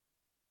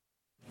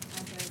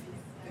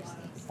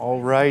All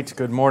right,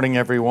 good morning,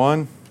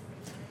 everyone.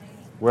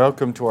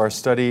 Welcome to our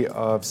study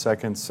of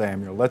 2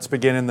 Samuel. Let's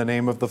begin in the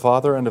name of the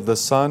Father, and of the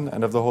Son,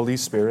 and of the Holy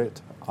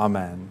Spirit.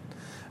 Amen.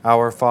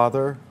 Our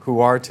Father, who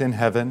art in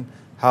heaven,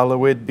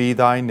 hallowed be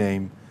thy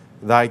name.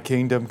 Thy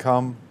kingdom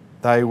come,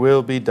 thy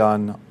will be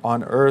done,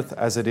 on earth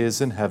as it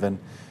is in heaven.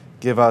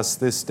 Give us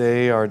this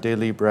day our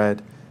daily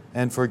bread,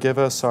 and forgive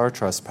us our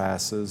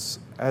trespasses,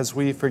 as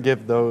we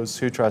forgive those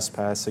who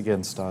trespass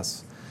against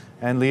us.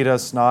 And lead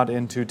us not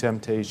into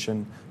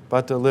temptation,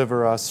 but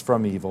deliver us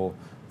from evil.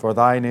 For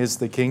thine is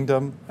the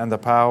kingdom, and the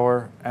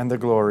power, and the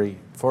glory,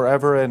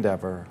 forever and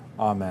ever.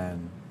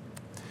 Amen.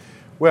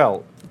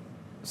 Well,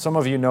 some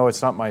of you know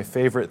it's not my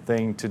favorite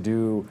thing to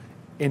do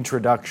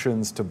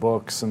introductions to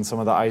books and some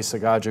of the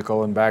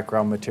isagogical and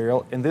background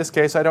material. In this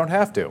case, I don't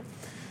have to,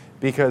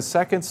 because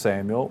 2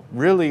 Samuel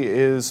really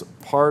is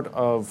part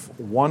of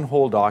one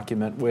whole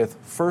document with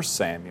 1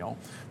 Samuel.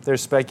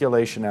 There's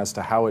speculation as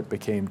to how it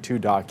became two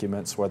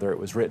documents, whether it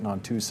was written on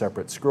two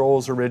separate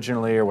scrolls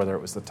originally, or whether it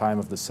was the time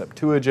of the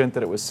Septuagint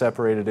that it was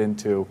separated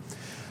into.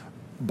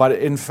 But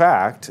in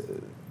fact,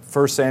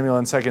 1 Samuel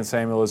and 2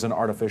 Samuel is an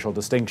artificial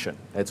distinction.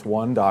 It's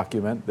one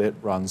document that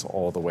runs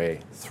all the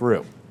way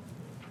through.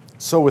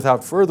 So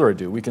without further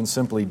ado, we can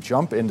simply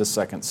jump into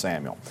 2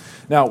 Samuel.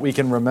 Now, we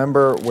can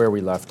remember where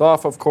we left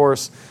off, of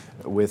course,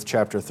 with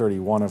chapter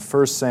 31 of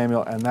 1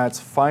 Samuel, and that's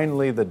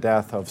finally the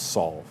death of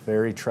Saul.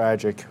 Very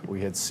tragic.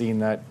 We had seen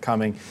that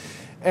coming.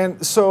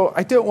 And so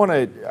I don't want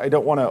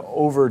to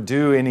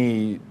overdo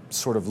any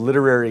sort of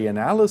literary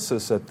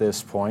analysis at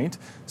this point,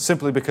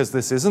 simply because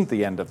this isn't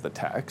the end of the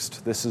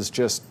text. This is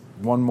just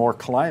one more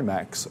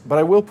climax. But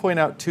I will point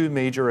out two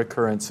major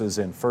occurrences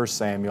in 1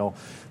 Samuel.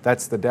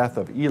 That's the death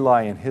of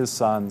Eli and his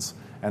sons,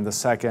 and the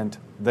second,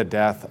 the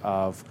death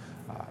of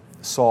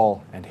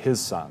Saul and his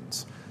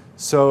sons.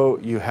 So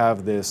you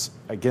have this,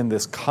 again,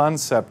 this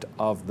concept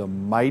of the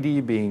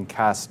mighty being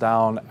cast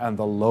down and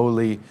the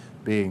lowly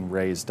being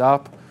raised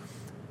up.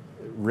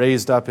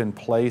 Raised up in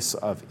place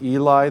of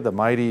Eli, the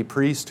mighty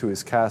priest who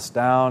is cast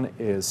down,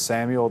 is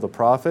Samuel the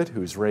prophet,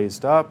 who's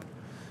raised up,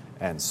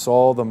 and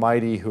Saul the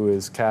mighty who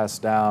is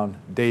cast down,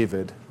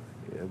 David,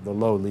 the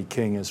lowly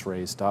king, is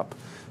raised up.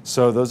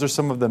 So those are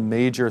some of the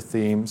major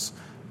themes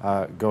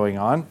going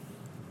on.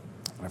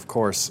 And of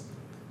course,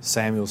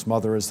 Samuel's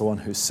mother is the one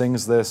who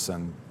sings this,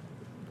 and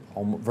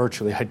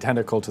virtually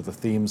identical to the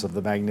themes of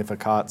the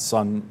Magnificat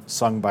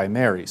sung by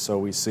Mary. So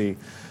we see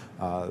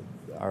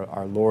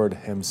our Lord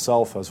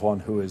himself as one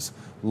who is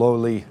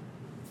lowly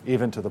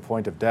even to the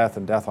point of death,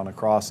 and death on a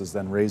cross is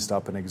then raised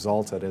up and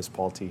exalted, as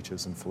Paul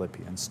teaches in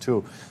Philippians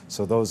 2.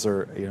 So those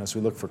are, as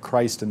we look for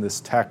Christ in this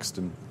text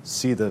and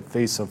see the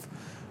face of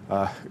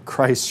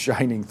Christ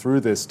shining through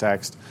this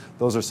text,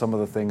 those are some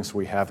of the things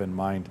we have in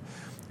mind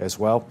as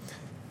well.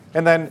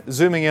 And then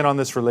zooming in on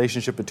this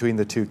relationship between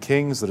the two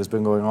kings that has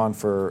been going on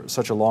for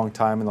such a long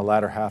time in the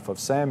latter half of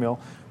Samuel.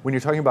 When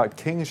you're talking about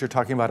kings, you're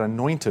talking about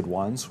anointed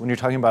ones. When you're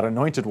talking about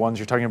anointed ones,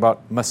 you're talking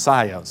about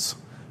messiahs.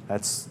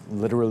 That's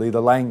literally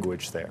the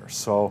language there.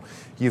 So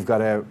you've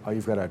got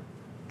a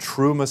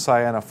true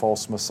Messiah and a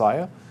false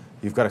Messiah.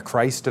 You've got a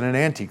Christ and an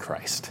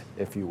Antichrist,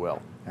 if you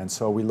will. And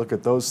so we look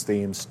at those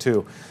themes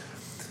too.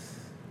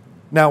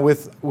 Now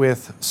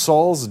with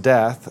Saul's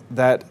death,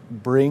 that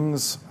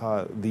brings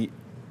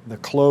the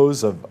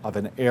close of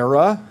an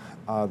era,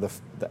 the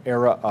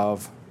era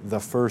of the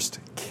first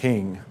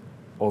king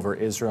over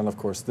Israel. And of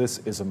course, this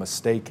is a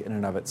mistake in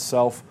and of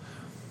itself.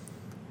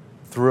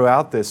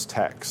 Throughout this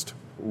text,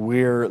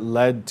 we're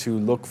led to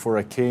look for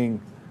a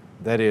king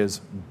that is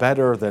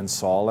better than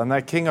Saul. And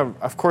that king,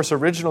 of course,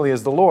 originally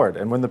is the Lord.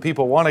 And when the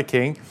people want a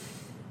king,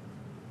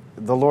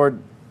 the Lord,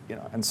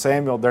 and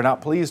Samuel, they're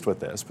not pleased with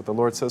this. But the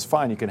Lord says,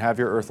 fine, you can have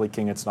your earthly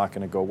king. It's not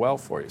going to go well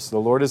for you. So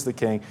the Lord is the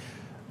king.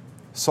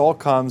 Saul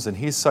comes, and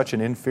he's such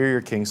an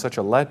inferior king, such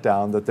a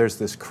letdown, that there's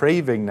this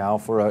craving now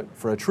for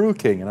a true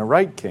king and a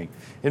right king.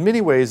 In many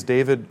ways,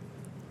 David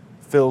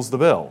fills the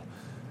bill,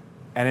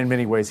 and in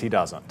many ways, he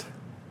doesn't.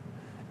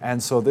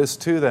 And so this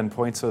too then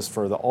points us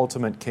for the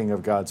ultimate king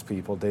of God's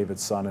people,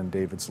 David's son and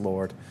David's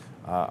Lord,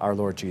 our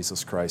Lord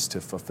Jesus Christ, to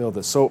fulfill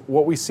this. So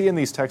what we see in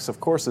these texts, of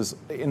course, is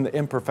in the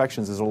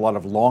imperfections is a lot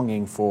of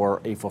longing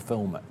for a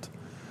fulfillment.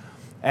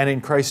 And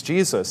in Christ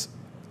Jesus,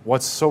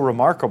 what's so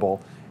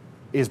remarkable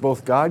is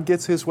both God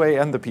gets his way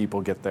and the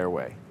people get their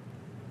way.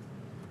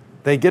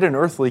 They get an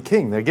earthly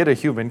king, they get a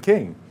human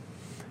king.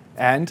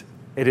 And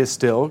it is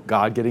still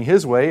God getting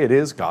his way, it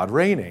is God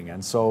reigning.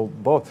 And so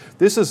both.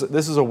 This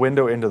is a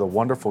window into the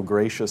wonderful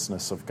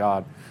graciousness of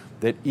God,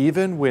 that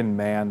even when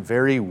man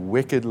very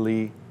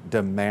wickedly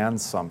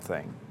demands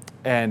something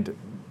and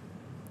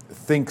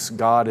thinks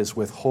God is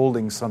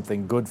withholding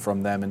something good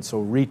from them and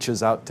so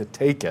reaches out to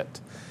take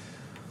it,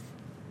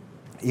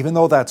 even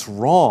though that's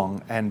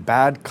wrong and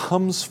bad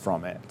comes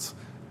from it,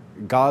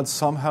 God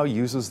somehow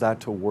uses that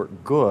to work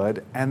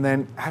good and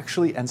then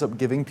actually ends up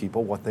giving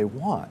people what they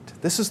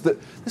want. This is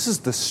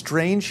the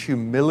strange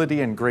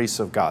humility and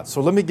grace of God.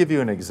 So let me give you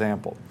an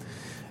example.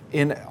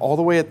 All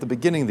the way at the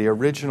beginning, the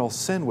original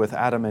sin with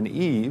Adam and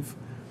Eve,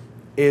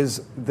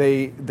 is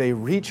they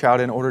reach out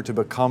in order to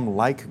become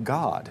like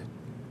God.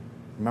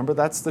 Remember,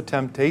 that's the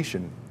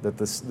temptation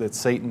that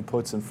Satan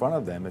puts in front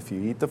of them. If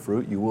you eat the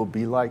fruit, you will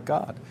be like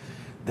God.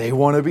 They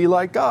want to be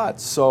like God.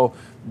 So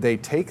they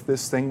take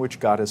this thing which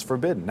God has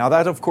forbidden. Now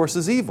that, of course,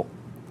 is evil.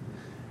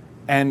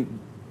 And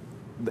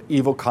the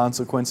evil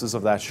consequences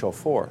of that show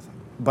forth.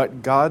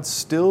 But God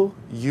still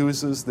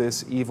uses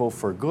this evil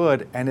for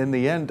good, and in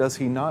the end, does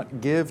He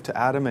not give to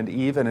Adam and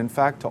Eve, and in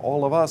fact to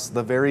all of us,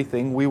 the very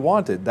thing we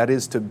wanted, that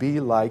is to be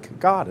like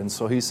God. And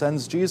so He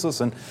sends Jesus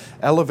and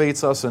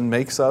elevates us and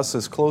makes us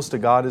as close to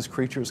God as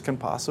creatures can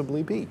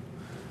possibly be.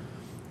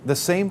 The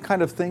same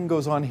kind of thing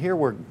goes on here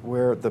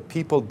where the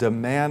people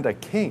demand a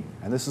king,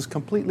 and this is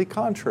completely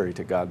contrary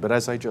to God. But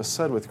as I just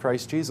said, with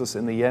Christ Jesus,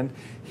 in the end,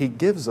 He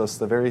gives us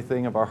the very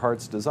thing of our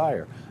heart's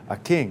desire, a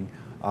king,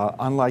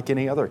 unlike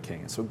any other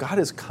king. So God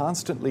is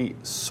constantly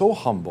so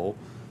humble,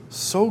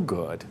 so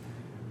good,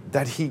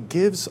 that He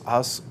gives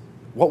us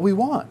what we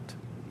want.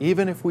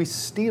 Even if we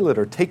steal it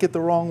or take it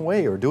the wrong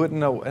way or do it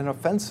in an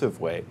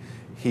offensive way,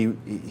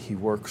 He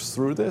works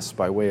through this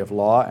by way of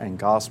law and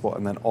gospel,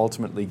 and then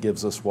ultimately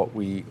gives us what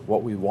we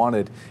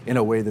wanted in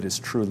a way that is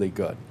truly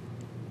good.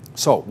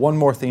 So, one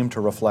more theme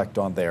to reflect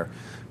on there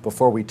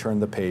before we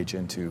turn the page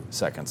into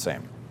 2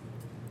 Samuel.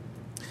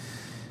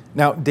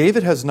 Now,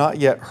 David has not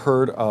yet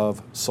heard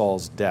of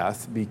Saul's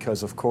death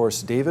because, of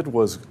course, David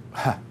was,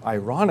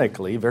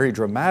 ironically, very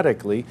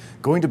dramatically,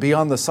 going to be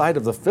on the side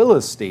of the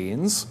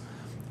Philistines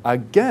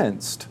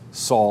against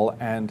Saul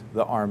and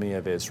the army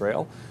of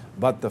Israel.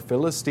 But the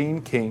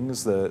Philistine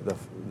kings, the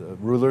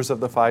rulers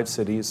of the 5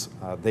 cities,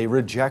 they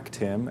reject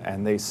him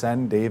and they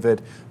send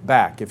David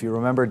back. If you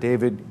remember,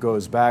 David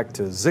goes back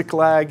to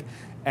Ziklag,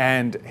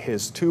 and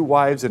his 2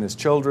 wives and his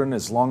children,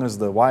 as well as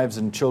the wives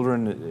and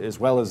children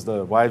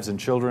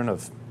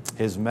of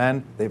his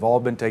men, they've all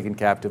been taken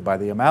captive by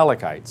the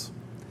Amalekites.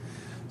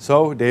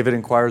 So David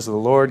inquires of the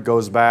Lord,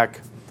 goes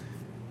back,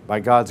 by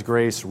God's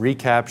grace,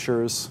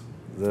 recaptures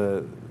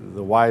the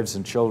wives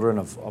and children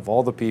of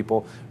all the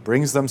people,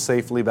 brings them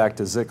safely back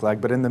to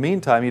Ziklag. But in the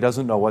meantime, he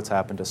doesn't know what's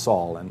happened to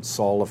Saul. And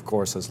Saul, of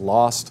course, has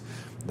lost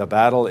the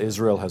battle.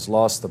 Israel has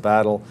lost the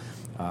battle,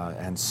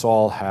 and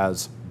Saul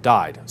has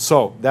died.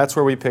 So that's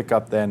where we pick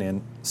up then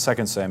in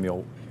 2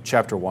 Samuel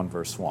chapter 1,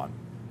 verse 1.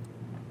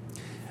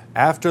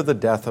 After the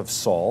death of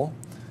Saul,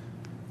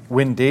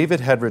 when David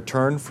had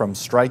returned from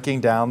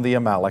striking down the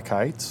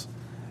Amalekites,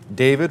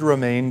 David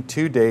remained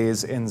 2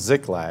 days in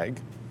Ziklag,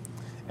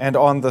 and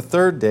on the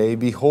 3rd day,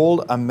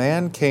 behold, a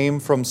man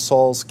came from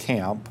Saul's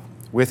camp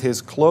with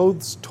his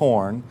clothes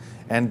torn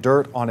and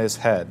dirt on his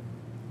head.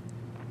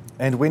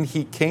 And when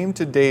he came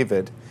to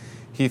David,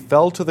 he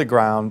fell to the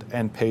ground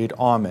and paid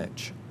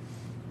homage.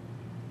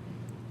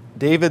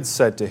 David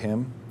said to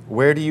him,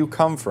 "Where do you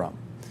come from?"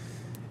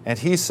 And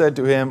he said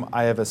to him,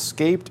 "I have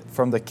escaped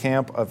from the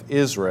camp of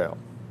Israel."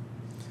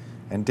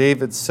 And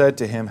David said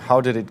to him,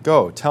 "How did it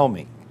go? Tell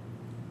me."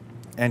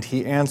 And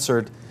he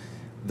answered,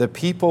 "The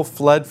people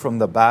fled from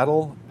the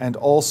battle, and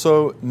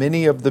also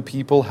many of the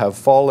people have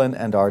fallen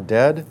and are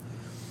dead,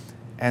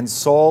 and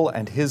Saul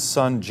and his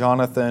son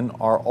Jonathan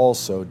are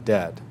also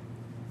dead."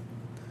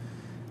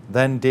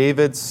 Then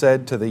David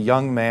said to the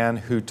young man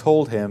who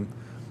told him,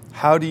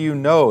 "How do you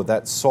know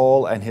that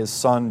Saul and his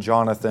son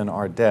Jonathan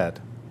are dead?"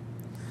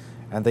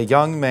 And the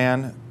young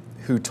man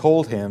who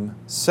told him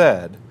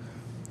said,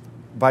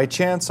 "By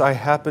chance I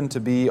happened to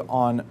be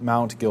on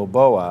Mount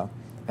Gilboa,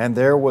 and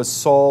there was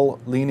Saul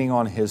leaning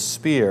on his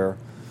spear,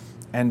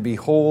 and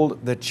behold,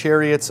 the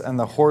chariots and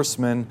the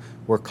horsemen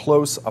were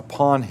close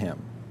upon him.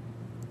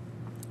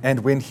 And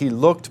when he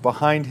looked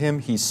behind him,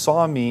 he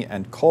saw me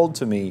and called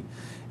to me,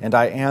 and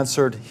I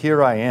answered,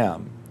 'Here I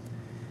am.'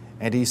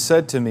 And he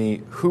said to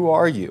me, 'Who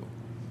are you?'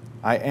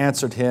 I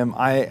answered him,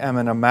 'I am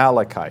an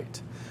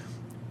Amalekite.'"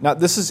 Now,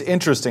 this is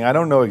interesting. I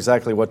don't know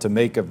exactly what to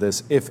make of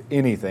this, if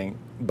anything.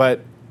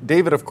 But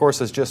David, of course,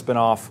 has just been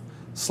off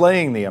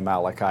slaying the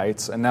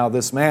Amalekites, and now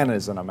this man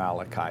is an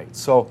Amalekite.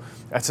 So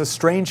that's a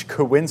strange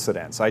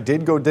coincidence. I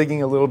did go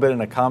digging a little bit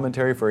in a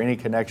commentary for any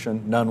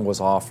connection. None was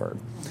offered.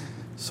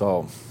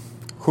 So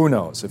who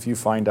knows? If you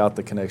find out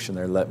the connection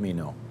there, let me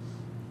know.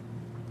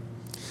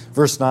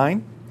 Verse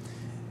 9.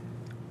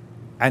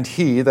 And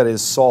he, that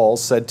is Saul,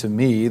 said to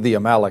me, the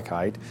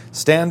Amalekite,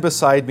 "Stand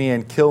beside me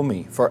and kill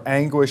me, for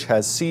anguish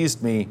has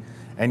seized me,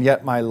 and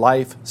yet my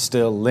life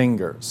still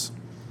lingers."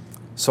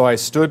 So I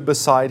stood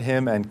beside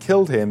him and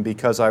killed him,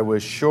 because I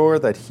was sure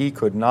that he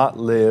could not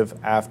live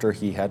after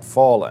he had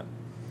fallen.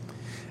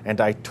 And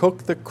I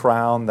took the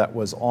crown that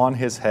was on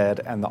his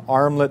head and the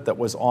armlet that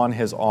was on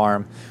his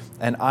arm,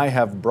 and I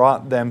have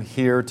brought them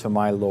here to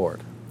my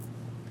Lord.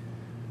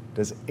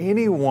 Does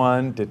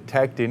anyone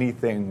detect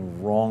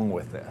anything wrong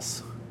with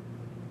this,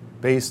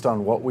 based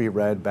on what we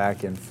read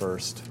back in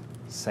 1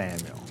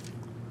 Samuel?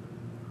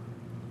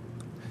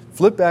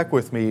 Flip back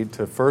with me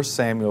to 1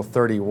 Samuel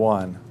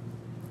 31,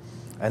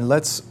 and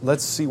let's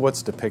see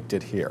what's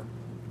depicted here.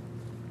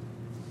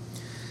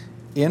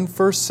 In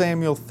 1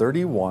 Samuel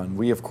 31,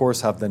 we of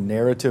course have the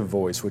narrative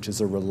voice, which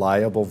is a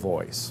reliable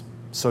voice.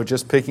 So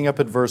just picking up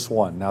at verse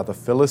 1. Now the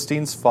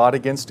Philistines fought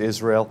against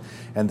Israel,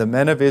 and the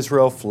men of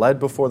Israel fled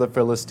before the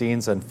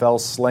Philistines and fell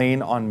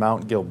slain on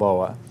Mount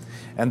Gilboa.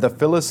 And the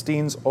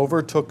Philistines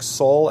overtook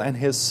Saul and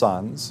his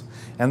sons,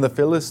 and the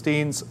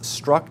Philistines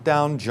struck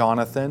down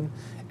Jonathan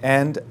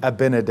and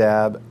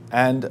Abinadab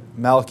and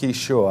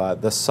Malchishua,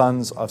 the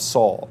sons of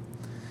Saul.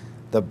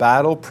 The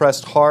battle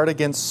pressed hard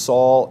against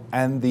Saul,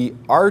 and the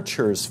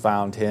archers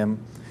found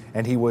him,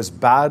 and he was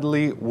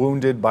badly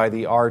wounded by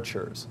the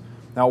archers.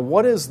 Now,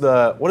 what does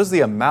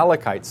the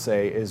Amalekites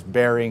say is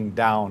bearing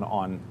down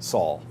on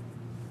Saul?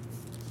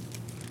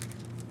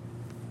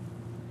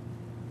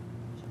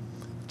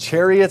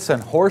 Chariots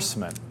and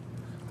horsemen.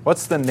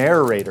 What's the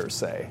narrator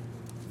say?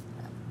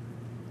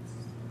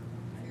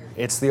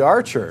 It's the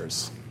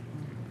archers.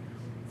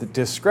 The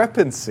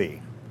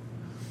discrepancy.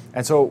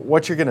 And so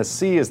what you're going to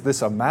see is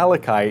this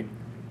Amalekite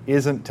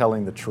isn't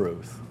telling the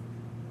truth.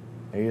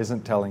 He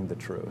isn't telling the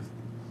truth.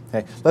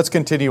 Okay, let's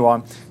continue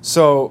on.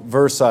 So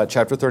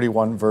chapter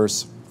 31,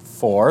 verse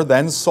 4.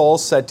 Then Saul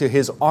said to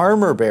his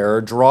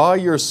armor-bearer, "Draw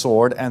your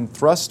sword and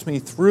thrust me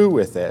through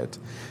with it,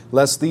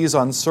 lest these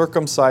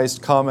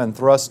uncircumcised come and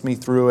thrust me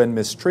through and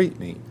mistreat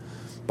me."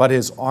 But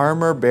his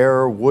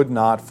armor-bearer would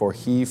not, for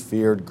he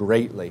feared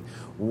greatly.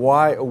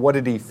 Why? What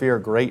did he fear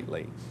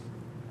greatly?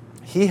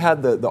 He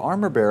had the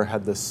armor-bearer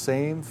had the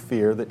same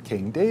fear that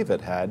King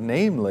David had,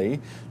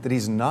 namely that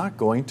he's not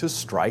going to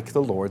strike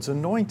the Lord's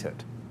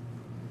anointed.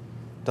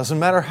 Doesn't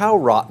matter how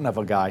rotten of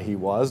a guy he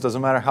was,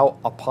 doesn't matter how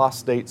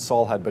apostate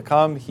Saul had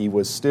become, he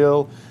was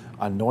still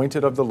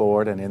anointed of the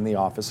Lord and in the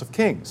office of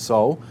king.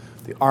 So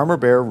the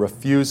armor-bearer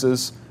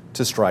refuses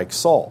to strike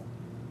Saul.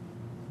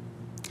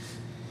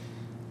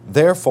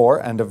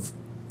 Therefore, end of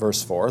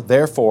verse 4,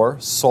 therefore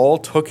Saul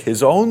took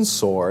his own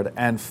sword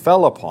and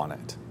fell upon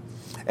it.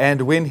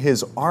 And when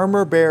his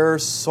armor-bearer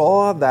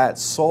saw that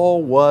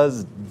Saul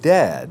was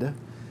dead,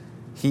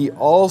 he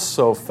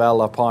also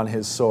fell upon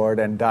his sword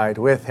and died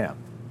with him.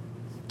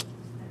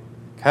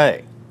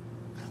 Okay.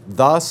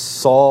 Thus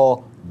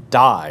Saul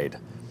died,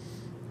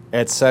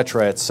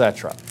 etc.,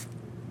 etc.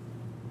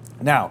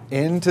 Now,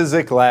 into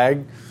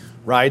Ziklag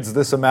rides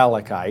this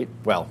Amalekite.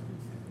 Well,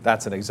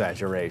 that's an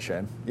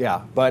exaggeration.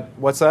 Yeah, but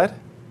what's that?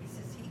 He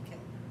says he killed him.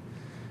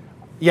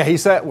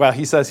 Yeah,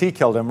 he says he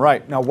killed him,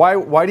 right. Now,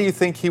 why do you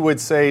think he would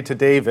say to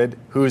David,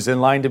 who's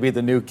in line to be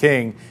the new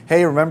king,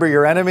 "Hey, remember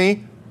your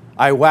enemy?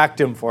 I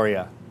whacked him for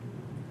you."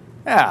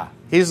 Yeah,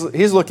 he's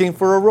looking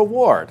for a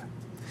reward.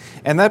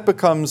 And that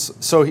becomes,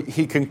 so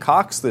he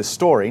concocts this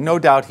story. No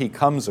doubt he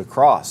comes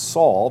across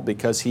Saul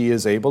because he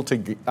is able to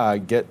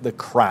get the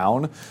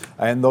crown.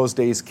 In those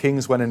days,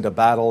 kings went into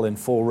battle in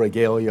full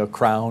regalia,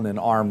 crown and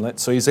armlet.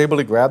 So he's able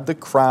to grab the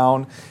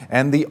crown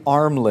and the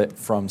armlet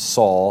from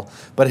Saul.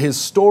 But his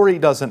story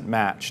doesn't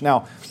match.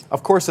 Now,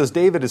 of course, as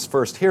David is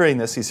first hearing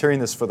this, he's hearing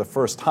this for the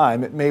first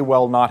time. It may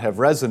well not have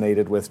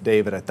resonated with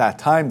David at that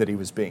time that he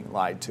was being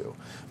lied to.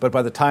 But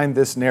by the time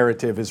this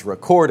narrative is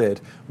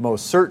recorded,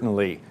 most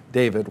certainly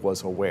David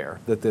was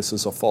aware that this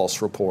is a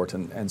false report,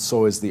 and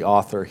so is the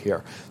author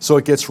here. So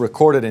it gets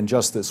recorded in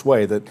just this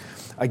way, that,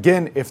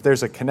 again, if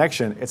there's a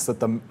connection, it's that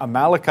the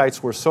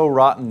Amalekites were so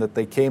rotten that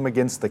they came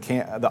against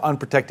the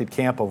unprotected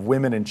camp of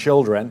women and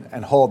children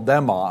and hauled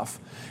them off.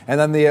 And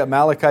then the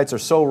Amalekites are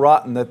so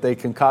rotten that they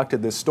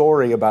concocted this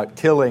story about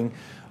killing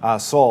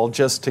Saul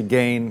just to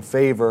gain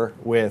favor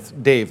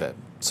with David.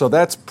 So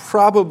that's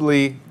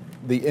probably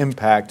the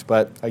impact,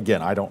 but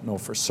again, I don't know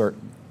for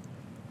certain.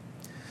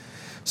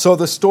 So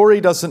the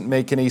story doesn't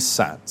make any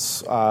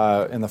sense.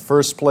 In the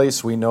first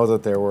place, we know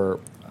that there were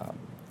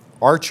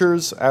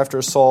archers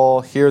after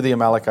Saul. Here the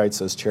Amalekites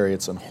says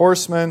chariots and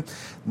horsemen.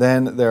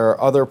 Then there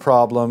are other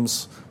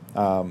problems.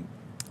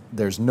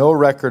 There's no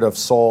record of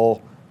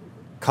Saul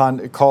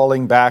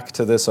calling back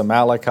to this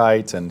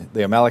Amalekite, and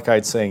the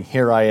Amalekite saying,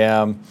 "Here I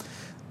am."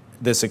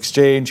 This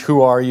exchange,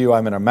 "Who are you?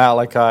 I'm an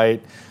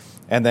Amalekite."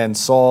 And then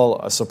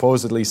Saul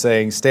supposedly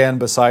saying, "Stand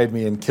beside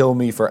me and kill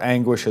me, for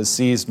anguish has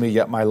seized me,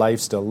 yet my life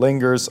still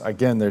lingers."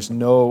 Again, there's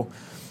no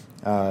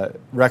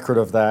record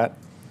of that.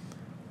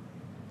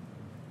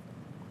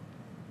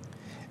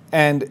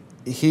 And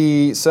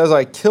he says,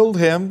 "I killed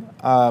him,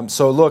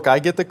 so look, I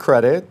get the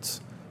credit,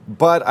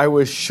 but I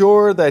was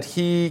sure that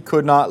he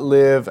could not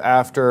live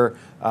after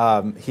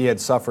he had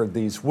suffered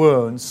these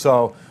wounds.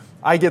 So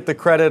I get the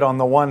credit on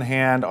the one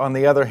hand. On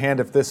the other hand,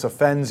 if this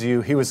offends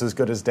you, he was as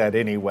good as dead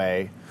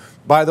anyway.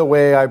 By the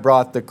way, I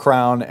brought the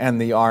crown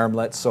and the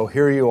armlet, so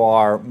here you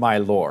are, my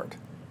lord."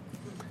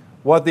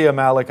 What the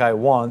Amalekite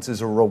wants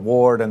is a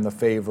reward and the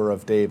favor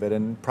of David,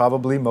 and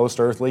probably most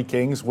earthly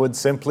kings would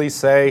simply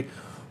say,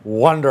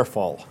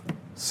 "Wonderful,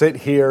 sit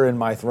here in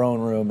my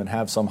throne room and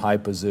have some high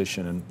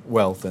position and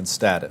wealth and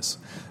status."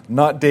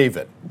 Not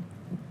David.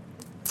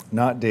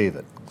 Not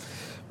David.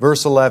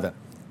 Verse 11,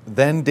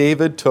 "Then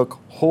David took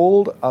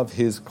hold of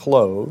his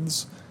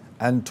clothes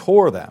and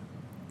tore them,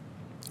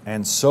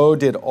 and so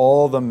did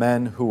all the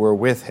men who were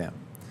with him.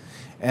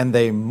 And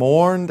they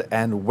mourned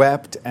and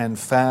wept and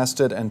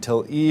fasted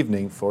until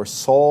evening for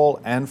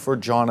Saul and for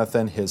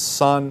Jonathan his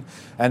son,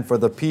 and for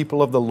the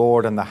people of the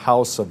Lord and the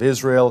house of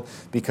Israel,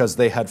 because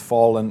they had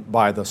fallen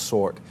by the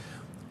sword.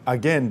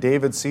 Again,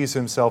 David sees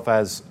himself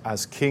as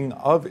king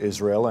of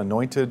Israel,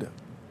 anointed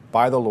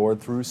by the Lord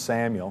through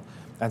Samuel.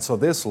 And so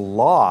this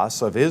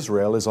loss of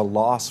Israel is a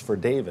loss for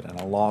David and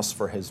a loss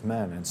for his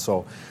men. And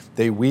so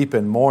they weep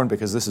and mourn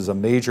because this is a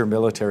major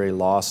military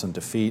loss and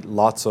defeat.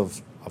 Lots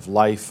of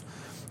life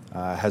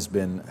has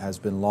been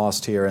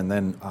lost here. And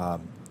then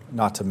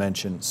not to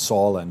mention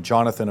Saul and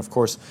Jonathan. Of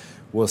course,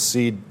 we'll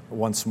see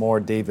once more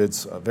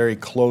David's very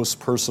close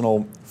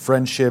personal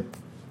friendship,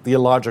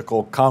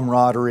 theological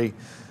camaraderie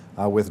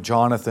with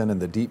Jonathan and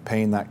the deep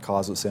pain that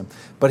causes him.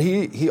 But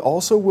he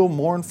also will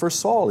mourn for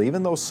Saul.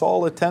 Even though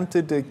Saul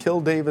attempted to kill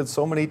David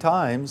so many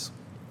times,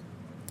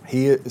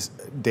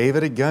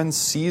 David again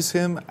sees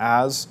him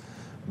as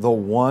the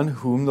one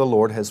whom the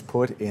Lord has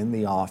put in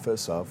the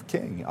office of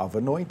king, of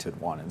anointed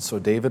one. And so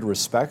David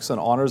respects and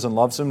honors and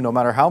loves him no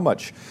matter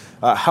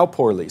how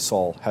poorly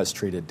Saul has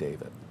treated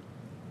David.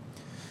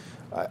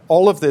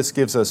 All of this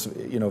gives us,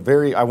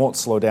 I won't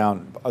slow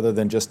down other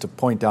than just to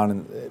point out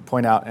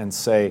and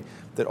say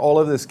that all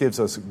of this gives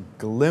us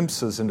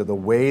glimpses into the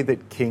way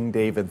that King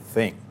David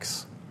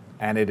thinks,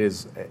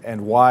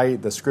 and why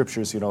the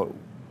scriptures,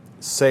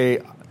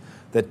 say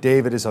that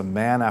David is a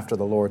man after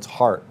the Lord's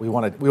heart. We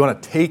want to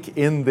take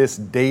in this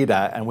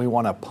data and we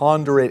want to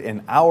ponder it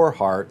in our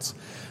hearts,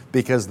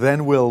 because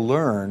then we'll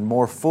learn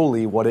more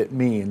fully what it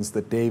means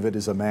that David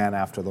is a man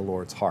after the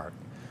Lord's heart.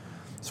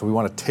 So we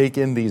want to take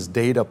in these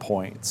data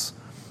points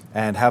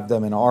and have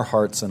them in our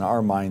hearts and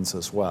our minds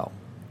as well.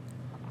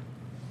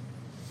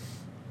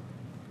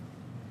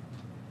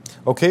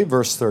 Okay,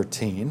 verse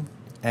 13.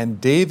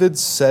 And David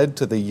said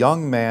to the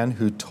young man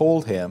who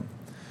told him,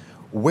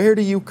 "Where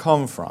do you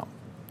come from?"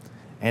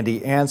 And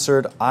he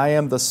answered, "I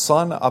am the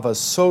son of a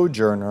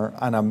sojourner,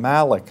 an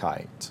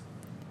Amalekite."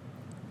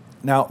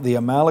 Now, the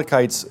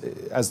Amalekites,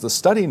 as the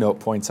study note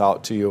points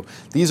out to you,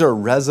 these are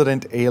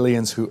resident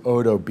aliens who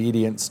owed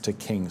obedience to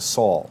King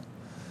Saul.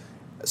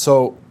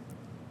 So,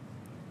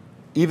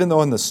 even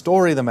though in the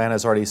story the man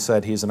has already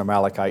said he's an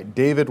Amalekite,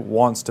 David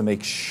wants to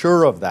make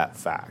sure of that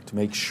fact,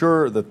 make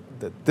sure that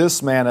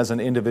this man as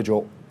an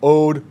individual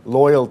owed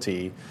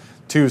loyalty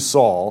to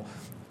Saul,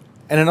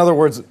 and in other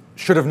words,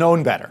 should have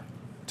known better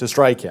to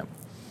strike him.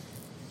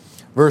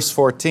 Verse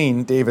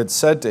 14, David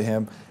said to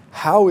him,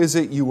 "How is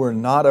it you were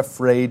not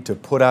afraid to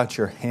put out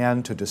your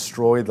hand to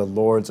destroy the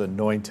Lord's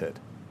anointed?"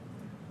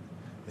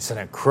 It's an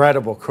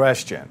incredible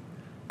question,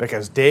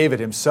 because David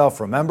himself,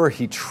 remember,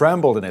 he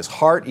trembled and his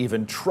heart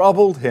even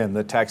troubled him,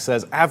 the text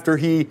says, after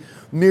he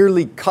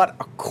merely cut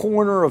a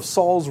corner of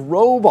Saul's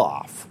robe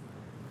off.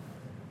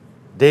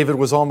 David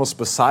was almost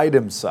beside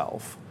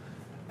himself.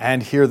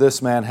 And here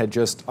this man had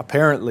just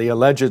apparently,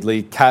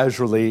 allegedly,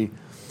 casually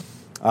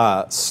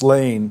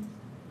slain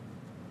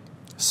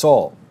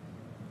Saul.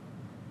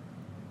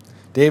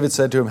 David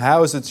said to him,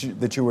 "How is it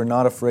that you were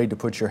not afraid to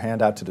put your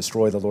hand out to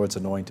destroy the Lord's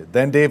anointed?"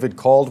 Then David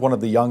called one of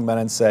the young men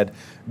and said,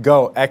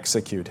 "Go,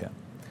 execute him."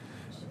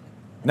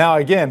 Now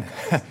again,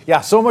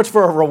 so much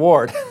for a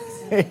reward.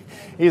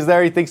 He's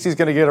there, he thinks he's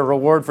going to get a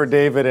reward for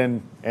David,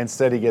 and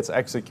instead he gets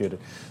executed.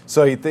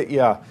 So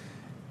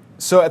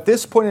So at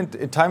this point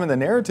in time in the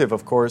narrative,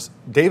 of course,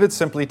 David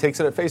simply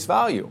takes it at face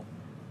value.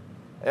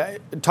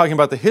 Talking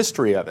about the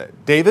history of it.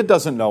 David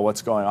doesn't know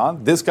what's going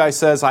on. This guy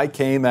says, "I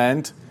came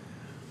and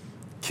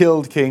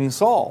killed King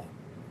Saul."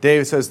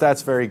 David says,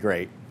 "That's very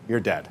great. You're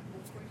dead."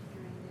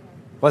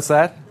 What's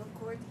that?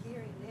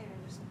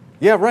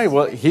 Yeah, right.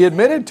 Well, he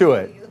admitted to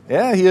it.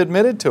 Yeah, he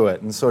admitted to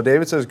it. And so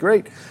David says,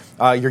 "Great.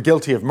 You're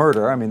guilty of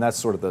murder." I mean, that's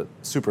sort of the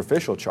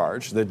superficial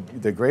charge.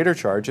 The greater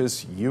charge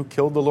is you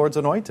killed the Lord's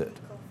anointed.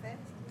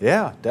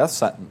 Yeah, death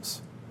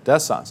sentence.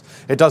 Death sentence.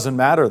 It doesn't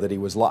matter that he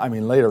was,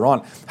 later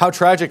on. How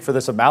tragic for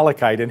this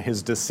Amalekite in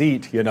his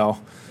deceit,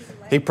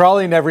 He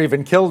probably never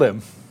even killed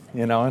him,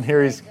 and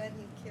here he's...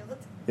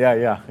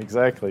 Yeah,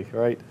 exactly,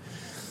 right.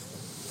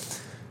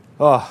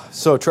 Oh,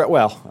 so,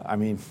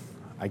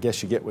 I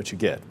guess you get what you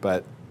get,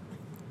 but...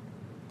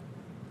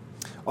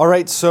 All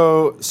right,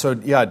 so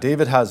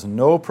David has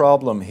no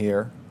problem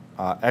here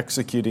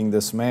executing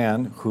this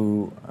man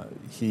who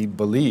he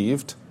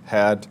believed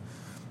had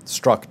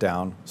struck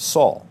down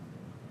Saul.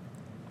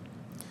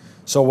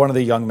 So one of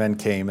the young men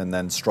came and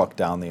then struck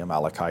down the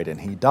Amalekite,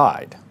 and he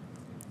died.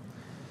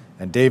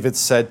 And David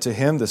said to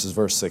him, this is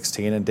verse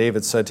 16, and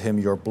David said to him,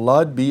 "Your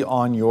blood be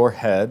on your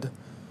head,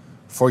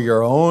 for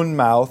your own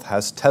mouth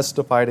has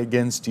testified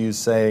against you,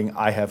 saying,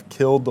 I have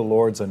killed the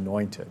Lord's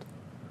anointed."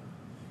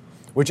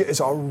 Which is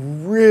a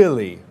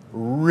really,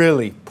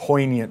 really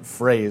poignant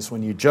phrase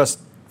when you just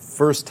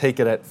first take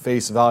it at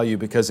face value,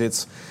 because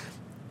it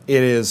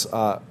is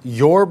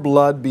your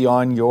blood be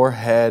on your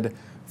head,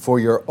 for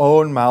your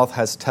own mouth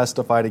has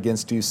testified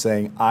against you,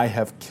 saying, I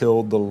have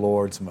killed the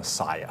Lord's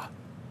Messiah,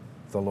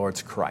 the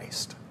Lord's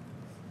Christ.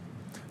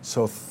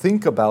 So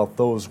think about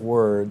those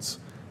words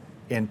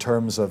in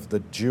terms of the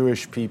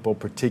Jewish people,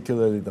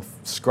 particularly the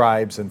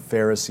scribes and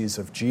Pharisees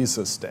of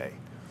Jesus' day.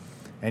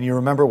 And you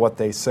remember what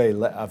they say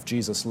of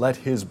Jesus, let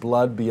his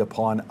blood be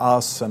upon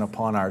us and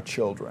upon our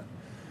children.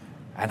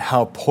 And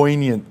how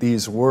poignant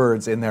these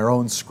words in their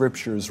own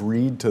scriptures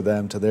read to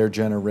them, to their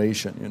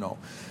generation.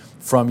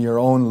 From your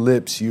own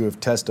lips you have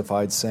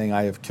testified, saying,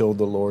 I have killed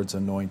the Lord's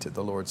anointed,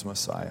 the Lord's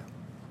Messiah.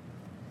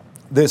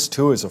 This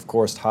too is, of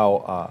course,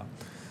 how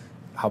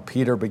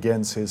Peter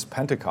begins his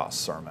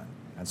Pentecost sermon.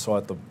 And so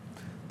at the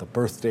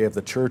birthday of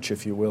the church,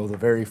 if you will, the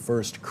very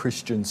first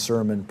Christian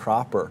sermon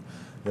proper,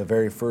 the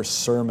very first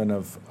sermon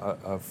of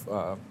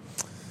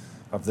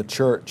the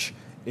church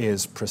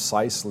is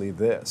precisely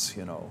this.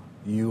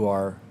 You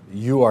are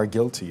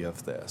guilty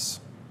of this.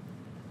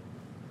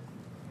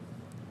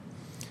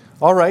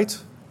 All right,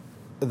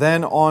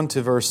 then on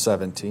to verse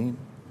 17.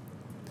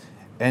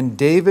 And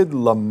David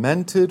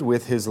lamented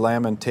with his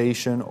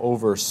lamentation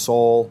over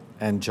Saul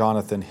and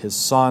Jonathan his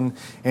son,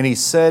 and he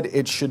said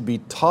it should be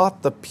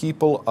taught the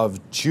people of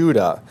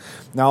Judah.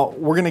 Now,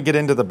 we're going to get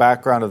into the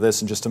background of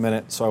this in just a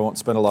minute, so I won't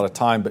spend a lot of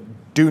time, but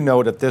do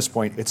note at this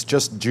point, it's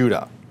just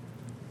Judah.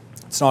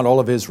 It's not all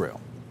of Israel.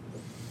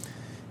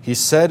 He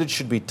said it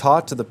should be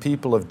taught to the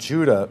people of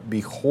Judah,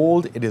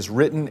 behold, it is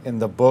written in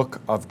the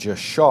book of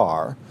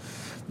Jashar.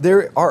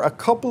 There are a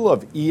couple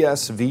of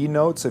ESV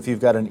notes, if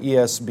you've got an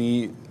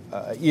ESV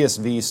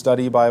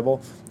study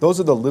Bible.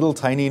 Those are the little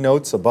tiny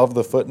notes above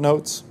the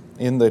footnotes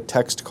in the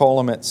text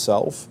column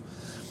itself.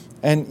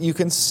 And you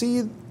can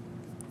see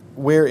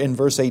where in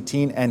verse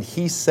 18, and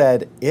he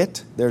said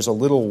it, there's a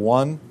little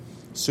 1,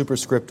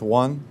 superscript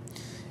 1,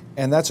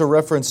 and that's a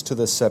reference to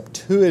the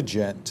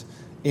Septuagint.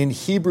 In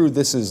Hebrew,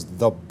 this is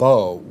the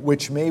bow,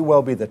 which may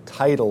well be the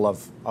title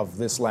of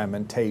this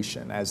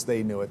lamentation as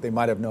they knew it. They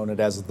might have known it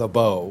as the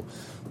bow,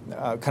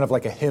 kind of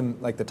like a hymn,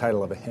 like the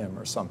title of a hymn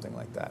or something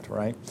like that,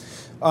 right?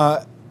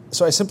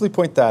 So I simply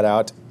point that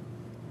out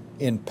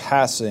in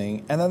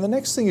passing. And then the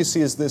next thing you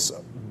see is this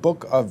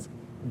book of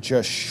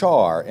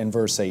Jashar in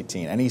verse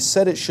 18. And he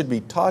said it should be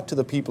taught to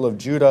the people of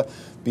Judah,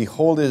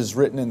 behold, it is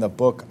written in the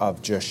book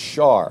of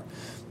Jashar.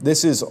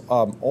 This is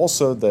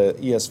also, the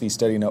ESV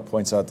study note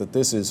points out that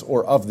this is,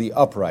 or of the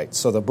upright.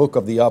 So the book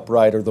of the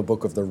upright or the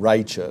book of the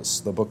righteous,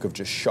 the book of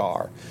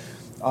Jashar.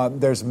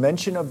 There's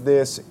mention of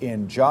this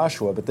in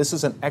Joshua, but this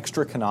is an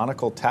extra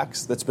canonical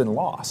text that's been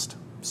lost.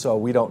 So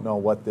we don't know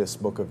what this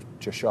book of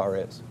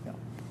Jashar is. Yeah.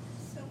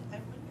 So I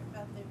wonder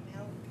about the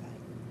Amalekite.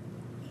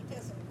 He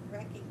doesn't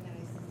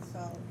recognize that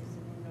Saul is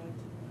an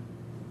anointed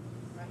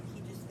one, right?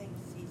 He just thinks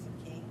he's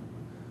a king.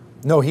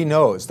 No, he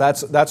knows.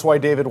 That's why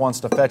David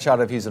wants to fetch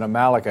out if he's an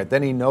Amalekite.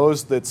 Then he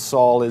knows that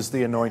Saul is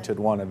the anointed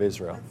one of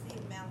Israel. What's the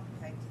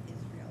Amalekite to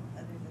Israel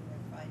other than their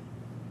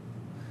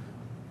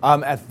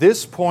fighting? At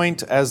this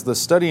point, as the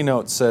study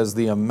note says,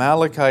 the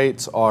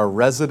Amalekites are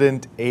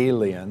resident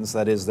aliens.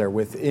 That is, they're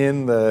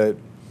within the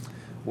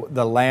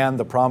land,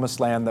 the promised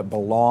land that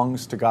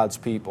belongs to God's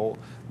people.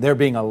 They're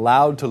being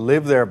allowed to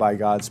live there by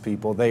God's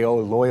people. They owe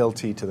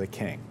loyalty to the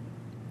king.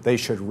 They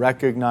should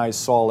recognize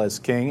Saul as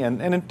king,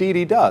 and indeed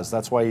he does.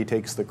 That's why he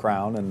takes the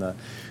crown,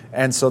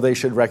 and so they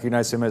should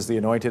recognize him as the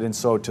anointed. And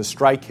so to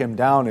strike him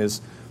down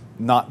is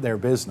not their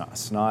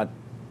business, not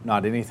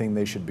anything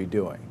they should be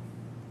doing.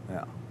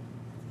 Yeah.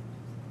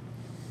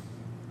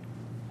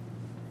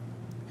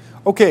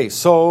 Okay,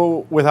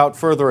 so without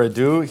further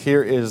ado,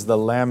 here is the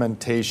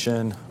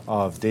lamentation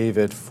of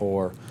David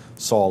for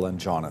Saul and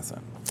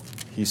Jonathan.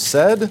 He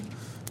said,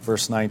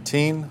 verse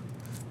 19,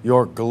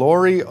 your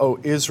glory, O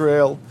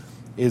Israel,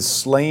 is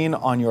slain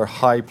on your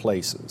high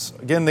places.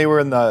 Again, they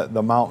were in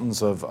the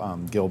mountains of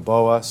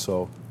Gilboa,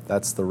 so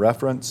that's the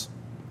reference.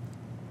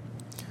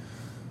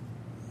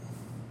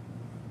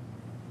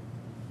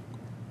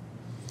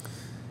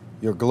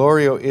 Your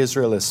glory, O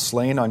Israel, is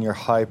slain on your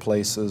high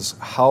places.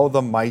 How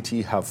the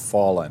mighty have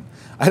fallen.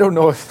 I don't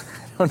know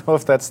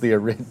if that's the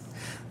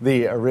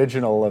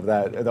original of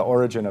that, the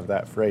origin of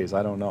that phrase.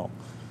 I don't know.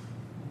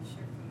 Sure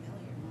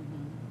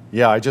familiar.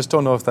 Yeah, I just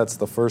don't know if that's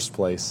the first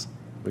place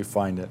we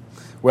find it.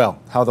 Well,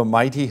 how the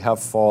mighty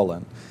have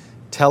fallen.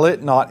 Tell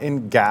it not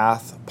in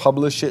Gath,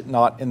 publish it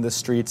not in the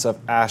streets of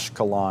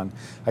Ashkelon.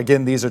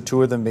 Again, these are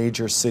two of the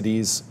major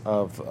cities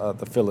of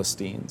the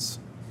Philistines.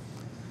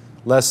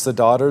 Lest the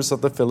daughters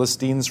of the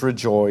Philistines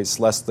rejoice,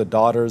 lest the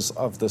daughters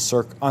of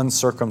the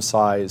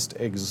uncircumcised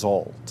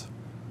exult.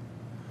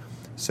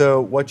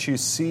 So what you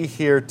see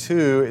here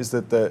too is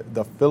that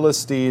the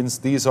Philistines,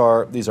 these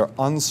are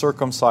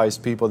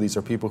uncircumcised people. These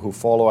are people who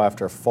follow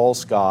after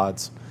false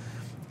gods.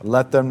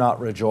 Let them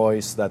not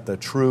rejoice that the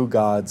true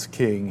God's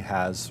king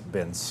has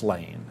been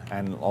slain,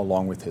 and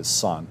along with his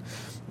son.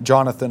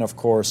 Jonathan, of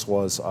course,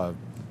 was a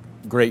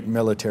great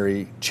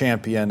military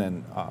champion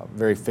and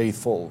very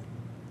faithful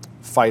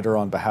fighter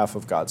on behalf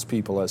of God's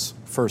people, as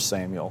 1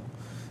 Samuel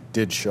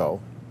did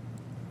show.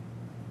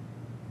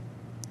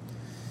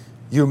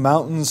 You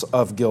mountains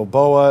of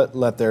Gilboa,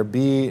 let there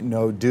be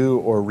no dew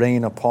or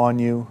rain upon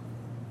you,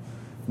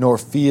 nor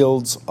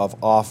fields of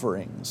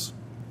offerings.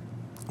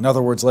 In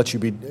other words, let you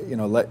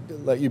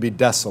be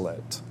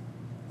desolate.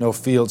 no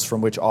fields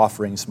from which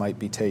offerings might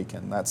be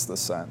taken. That's the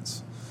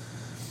sense.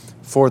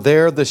 For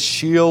there the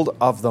shield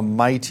of the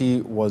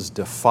mighty was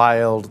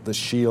defiled, the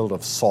shield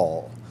of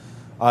Saul.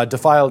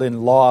 Defiled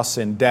in loss,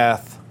 in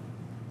death,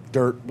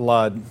 dirt,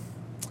 blood.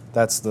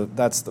 That's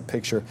the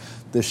picture.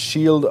 The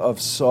shield of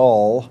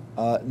Saul,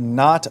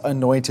 not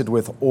anointed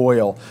with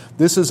oil.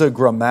 This is a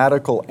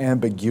grammatical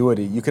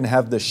ambiguity. You can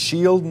have the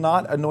shield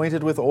not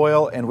anointed with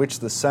oil, in which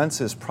the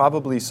sense is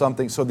probably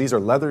something. So these are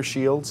leather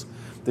shields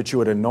that you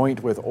would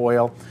anoint with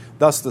oil.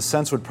 Thus, the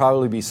sense would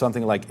probably be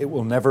something like, it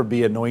will never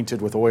be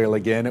anointed with oil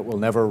again. It will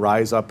never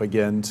rise up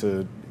again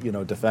to,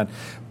 defend.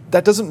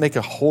 That doesn't make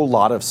a whole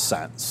lot of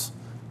sense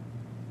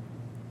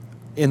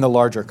in the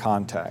larger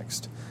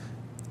context.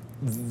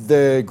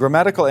 The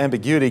grammatical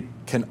ambiguity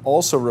can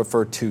also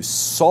refer to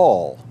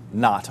Saul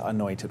not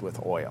anointed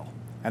with oil.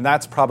 And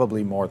that's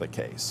probably more the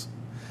case.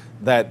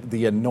 That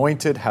the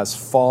anointed has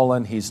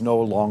fallen, he's no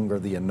longer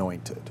the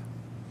anointed.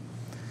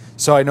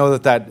 So I know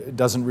that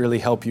doesn't really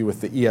help you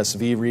with the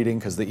ESV reading,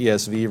 because the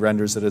ESV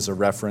renders it as a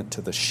reference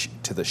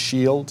to the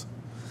shield.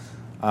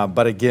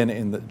 But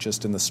again,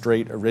 just in the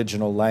straight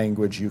original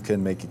language, you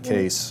can make a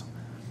case.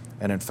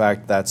 And in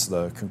fact, that's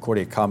the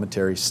Concordia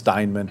commentary,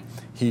 Steinman.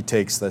 He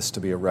takes this to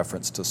be a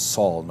reference to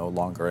Saul no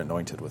longer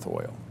anointed with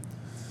oil.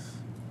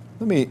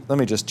 Let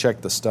me just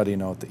check the study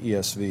note, the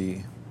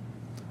ESV.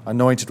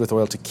 Anointed with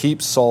oil to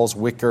keep Saul's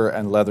wicker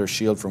and leather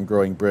shield from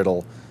growing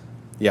brittle.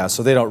 Yeah,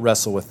 so they don't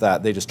wrestle with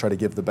that. They just try to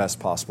give the best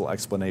possible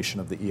explanation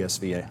of the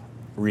ESV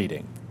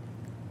reading.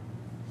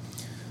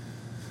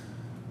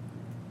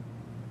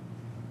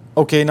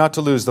 Okay, not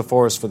to lose the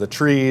forest for the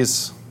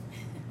trees.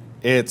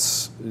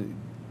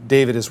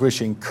 David is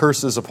wishing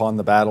curses upon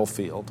the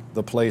battlefield,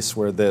 the place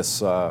where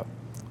this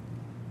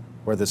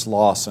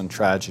loss and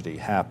tragedy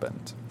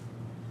happened.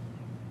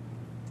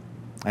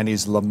 And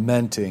he's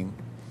lamenting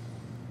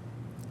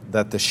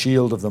that the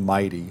shield of the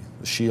mighty,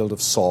 the shield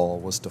of Saul,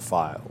 was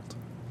defiled.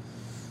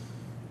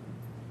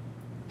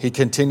 He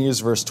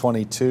continues, verse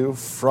 22,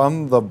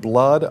 from the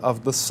blood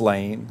of the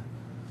slain,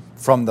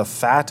 from the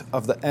fat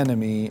of the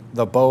enemy,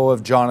 the bow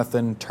of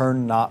Jonathan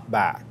turned not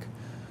back.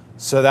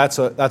 So that's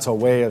a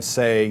way of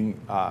saying,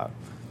 I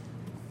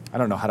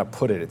don't know how to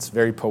put it, it's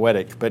very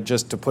poetic, but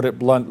just to put it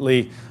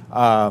bluntly,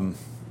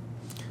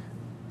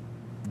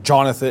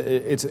 Jonathan,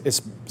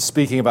 it's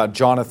speaking about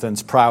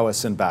Jonathan's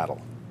prowess in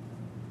battle.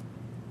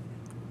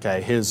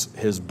 Okay,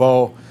 his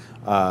bow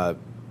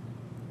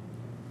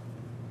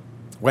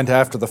went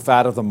after the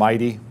fat of the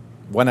mighty,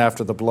 went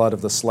after the blood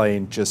of the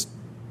slain, just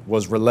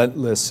was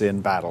relentless in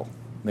battle.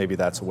 Maybe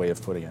that's a way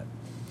of putting it.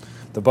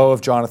 The bow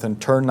of Jonathan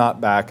turned not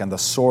back, and the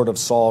sword of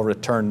Saul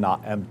returned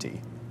not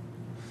empty.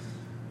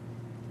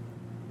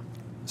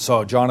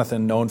 So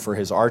Jonathan, known for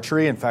his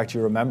archery. In fact,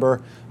 you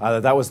remember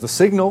that was the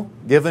signal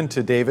given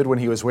to David when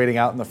he was waiting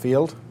out in the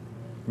field.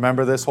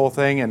 Remember this whole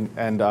thing?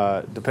 And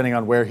depending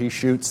on where he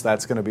shoots,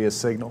 that's going to be a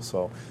signal.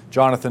 So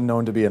Jonathan,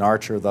 known to be an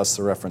archer, thus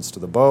the reference to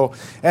the bow.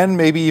 And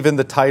maybe even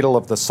the title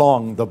of the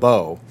song, The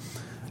Bow,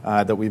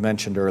 that we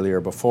mentioned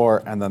earlier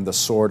before. And then the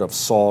sword of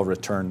Saul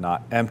returned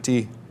not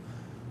empty.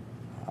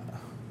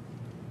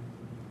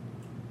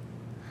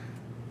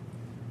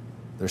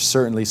 There's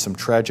certainly some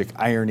tragic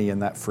irony in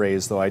that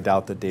phrase, though I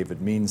doubt that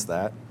David means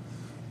that.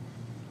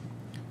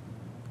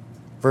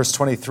 Verse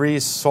 23,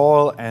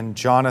 Saul and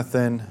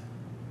Jonathan,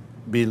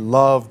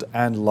 beloved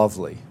and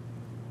lovely.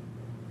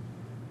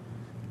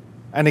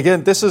 And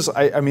again, this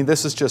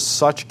is just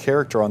such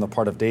character on the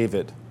part of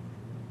David,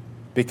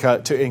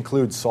 because to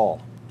include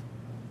Saul,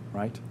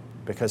 right?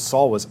 Because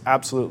Saul was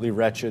absolutely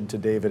wretched to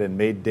David and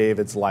made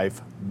David's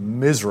life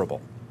miserable.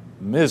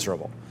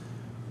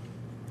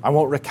 I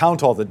won't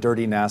recount all the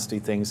dirty, nasty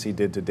things he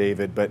did to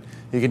David, but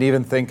you can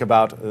even think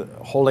about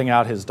holding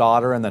out his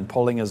daughter and then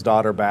pulling his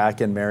daughter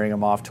back and marrying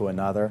him off to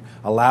another,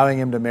 allowing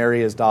him to marry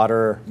his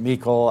daughter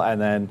Michal,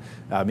 and then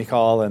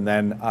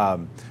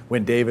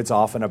when David's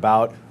off and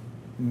about,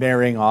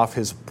 marrying off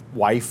his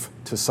wife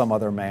to some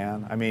other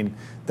man. I mean,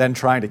 then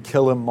trying to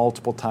kill him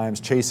multiple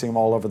times, chasing him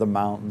all over the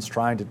mountains,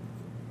 trying to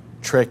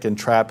trick and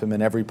trap him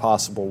in every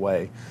possible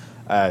way.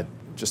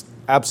 Just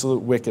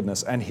absolute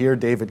wickedness. And here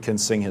David can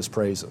sing his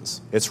praises.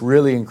 It's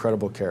really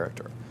incredible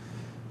character.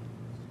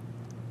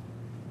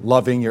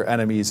 Loving your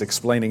enemies,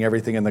 explaining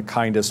everything in the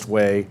kindest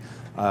way,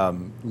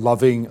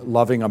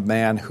 loving a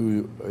man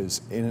who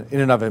is in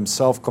and of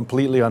himself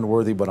completely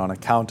unworthy, but on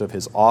account of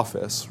his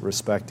office,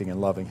 respecting and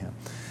loving him.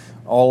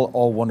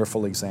 All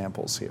wonderful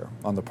examples here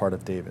on the part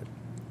of David.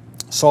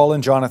 Saul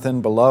and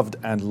Jonathan, beloved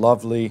and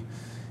lovely,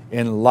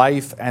 in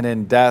life and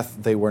in death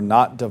they were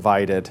not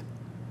divided.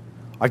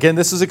 Again,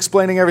 this is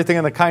explaining everything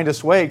in the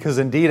kindest way, because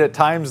indeed at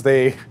times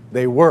they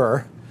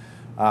were.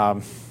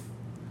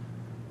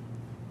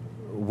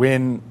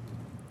 When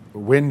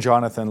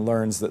Jonathan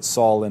learns that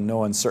Saul, in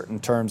no uncertain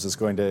terms, is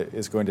going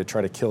to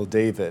try to kill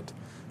David,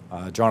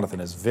 Jonathan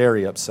is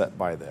very upset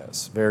by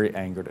this, very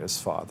angered at his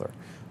father.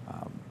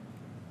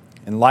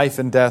 In life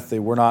and death they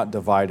were not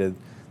divided.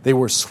 They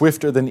were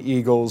swifter than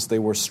eagles. They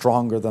were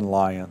stronger than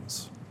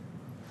lions.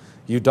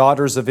 You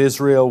daughters of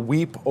Israel,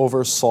 weep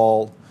over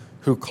Saul.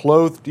 who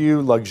clothed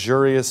you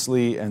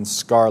luxuriously in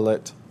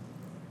scarlet,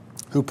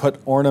 who put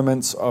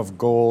ornaments of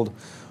gold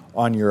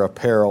on your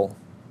apparel.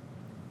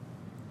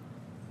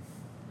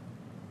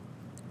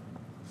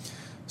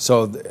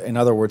 So, in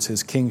other words,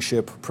 his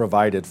kingship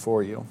provided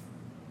for you.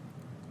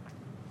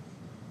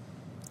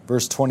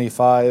 Verse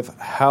 25,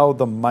 how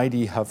the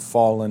mighty have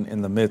fallen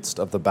in the midst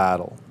of the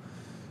battle.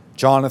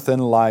 Jonathan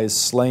lies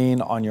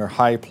slain on your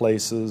high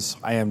places.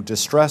 I am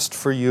distressed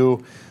for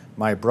you,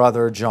 my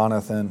brother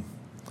Jonathan.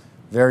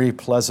 Very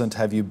pleasant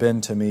have you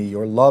been to me.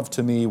 Your love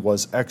to me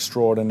was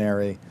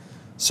extraordinary,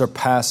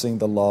 surpassing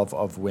the love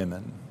of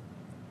women.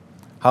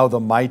 How the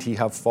mighty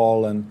have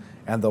fallen,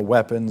 and the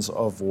weapons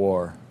of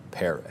war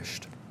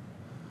perished.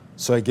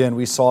 So again,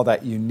 we saw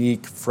that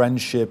unique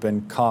friendship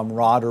and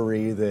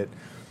camaraderie that,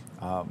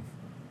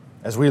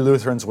 as we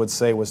Lutherans would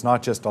say, was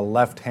not just a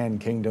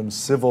left-hand kingdom,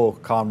 civil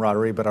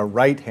camaraderie, but a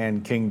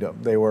right-hand kingdom.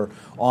 They were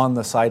on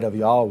the side of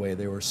Yahweh.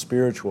 They were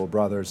spiritual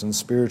brothers and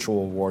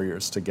spiritual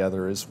warriors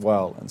together as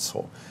well. And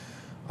so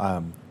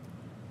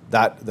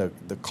the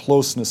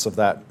closeness of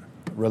that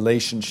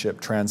relationship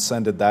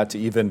transcended that to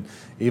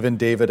even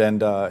David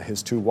and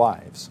his two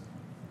wives.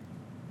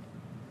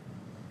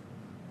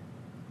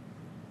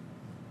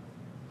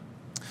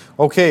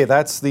 Okay,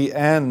 that's the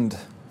end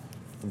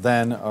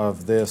then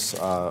of this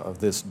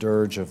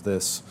dirge, of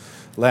this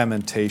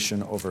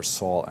lamentation over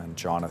Saul and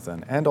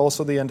Jonathan, and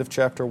also the end of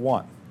chapter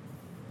 1.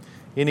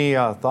 Any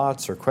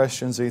thoughts or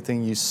questions,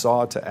 anything you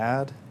saw to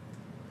add?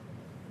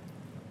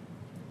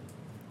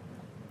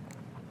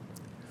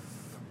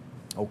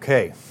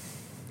 Okay.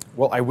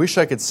 Well, I wish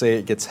I could say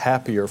it gets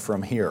happier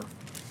from here,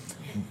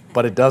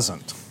 but it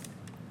doesn't.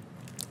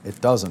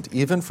 It doesn't.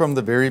 Even from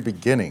the very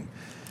beginning,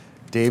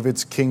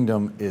 David's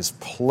kingdom is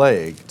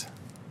plagued,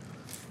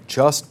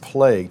 just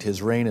plagued.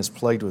 His reign is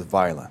plagued with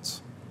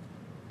violence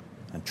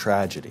and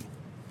tragedy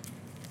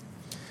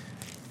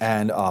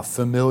and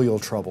familial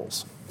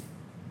troubles.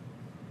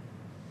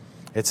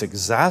 It's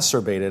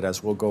exacerbated,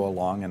 as we'll go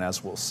along and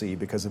as we'll see,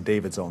 because of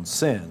David's own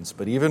sins.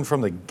 But even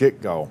from the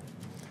get-go,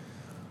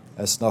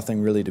 that's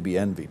nothing really to be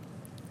envied.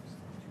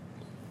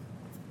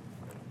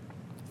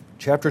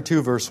 Chapter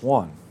 2, verse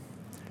 1.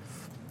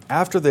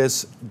 After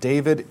this,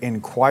 David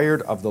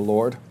inquired of the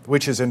Lord,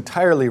 which is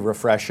entirely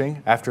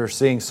refreshing after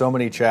seeing so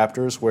many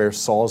chapters where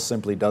Saul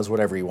simply does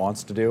whatever he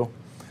wants to do.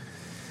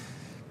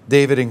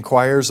 David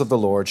inquires of the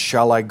Lord,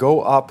 shall I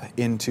go up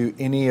into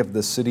any of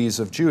the cities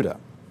of Judah?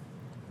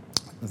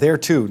 There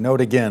too,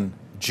 note again,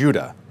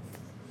 Judah.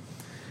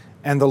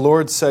 And the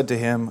Lord said to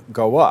him,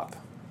 go up.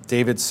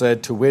 David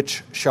said, to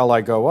which shall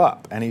I go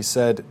up? And he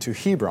said, to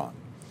Hebron.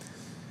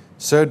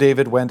 So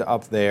David went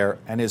up there,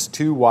 and his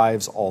two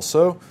wives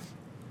also,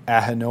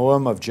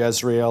 Ahinoam of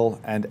Jezreel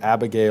and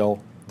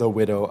Abigail, the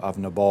widow of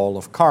Nabal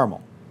of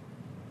Carmel.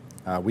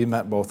 We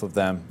met both of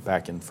them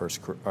back in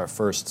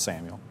 1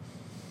 Samuel.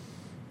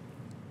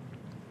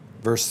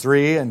 Verse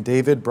 3, and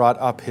David brought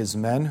up his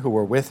men who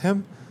were with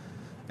him,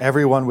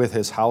 everyone with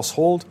his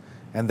household,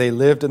 and they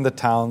lived in the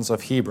towns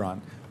of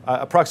Hebron.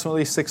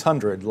 Approximately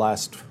 600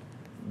 last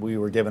we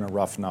were given a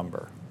rough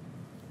number.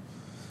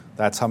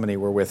 That's how many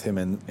were with him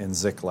in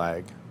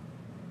Ziklag.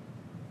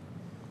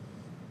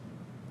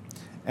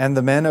 And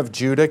the men of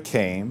Judah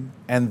came,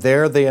 and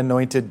there they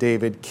anointed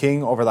David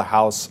king over the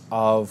house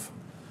of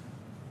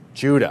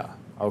Judah.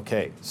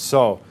 Okay,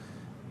 so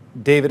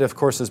David, of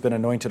course, has been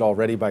anointed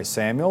already by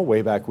Samuel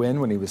way back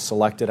when he was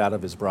selected out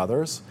of his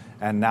brothers.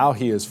 And now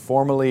he is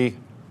formally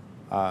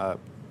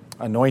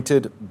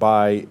anointed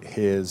by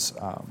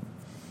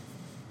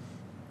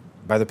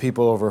by the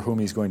people over whom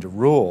he's going to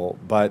rule,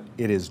 but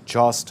it is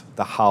just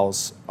the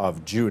house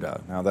of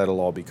Judah. Now that'll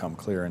all become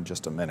clear in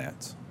just a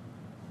minute.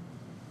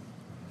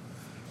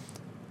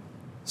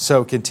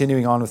 So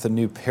continuing on with a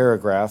new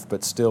paragraph,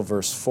 but still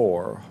verse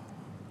 4.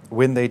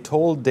 When they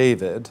told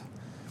David,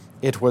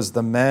 it was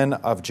the men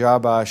of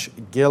Jabesh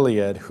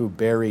Gilead who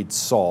buried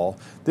Saul.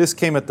 This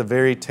came at the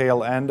very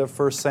tail end of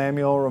 1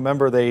 Samuel.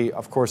 Remember, they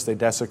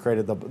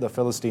desecrated, the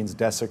Philistines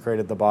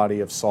desecrated the body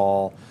of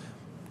Saul,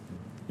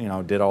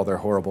 did all their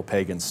horrible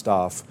pagan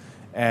stuff.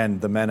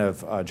 And the men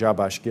of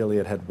Jabesh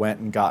Gilead had went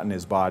and gotten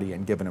his body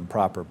and given him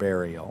proper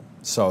burial.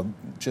 So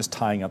just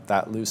tying up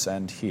that loose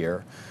end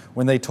here.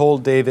 When they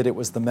told David it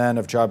was the men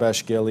of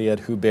Jabesh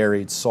Gilead who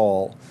buried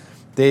Saul,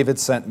 David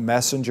sent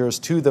messengers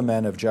to the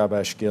men of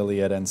Jabesh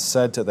Gilead and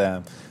said to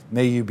them,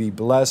 may you be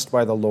blessed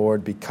by the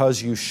Lord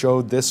because you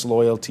showed this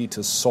loyalty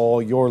to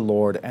Saul your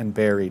Lord and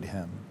buried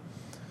him.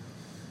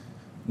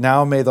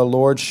 Now may the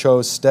Lord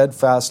show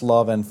steadfast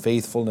love and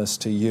faithfulness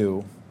to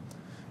you,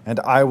 and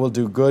I will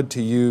do good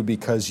to you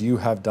because you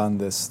have done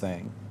this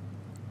thing.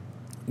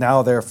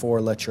 Now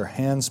therefore let your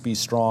hands be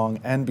strong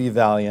and be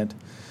valiant,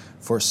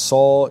 for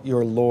Saul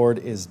your Lord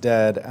is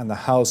dead, and the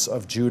house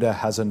of Judah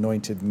has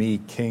anointed me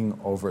king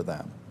over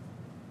them.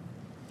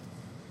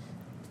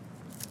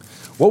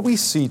 What we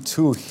see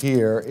too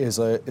here is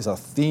a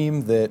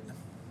theme that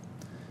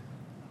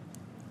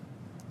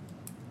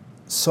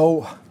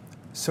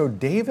so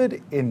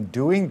David, in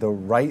doing the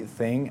right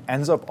thing,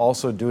 ends up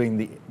also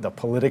doing the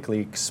politically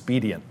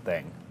expedient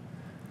thing.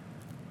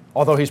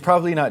 although he's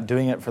probably not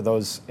doing it for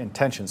those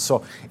intentions.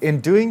 So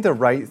in doing the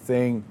right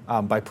thing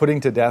by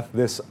putting to death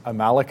this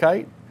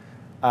Amalekite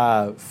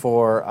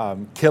for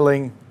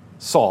killing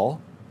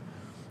Saul,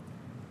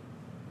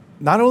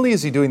 not only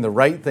is he doing the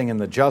right thing and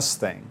the just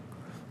thing,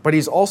 but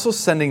he's also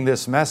sending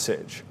this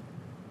message.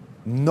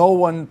 No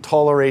one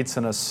tolerates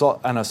an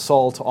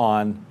assault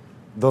on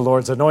the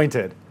Lord's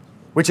anointed,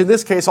 which in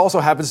this case also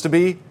happens to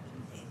be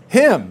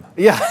him.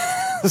 Yeah.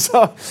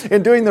 So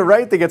in doing the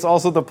right thing, it's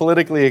also the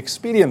politically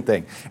expedient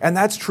thing. And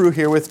that's true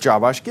here with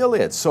Jabesh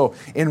Gilead. So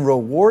in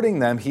rewarding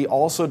them, he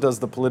also does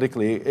the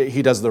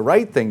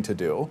right thing to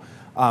do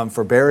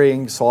for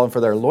burying Saul and for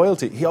their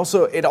loyalty.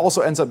 It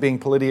also ends up being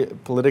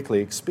politically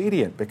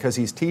expedient because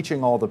he's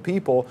teaching all the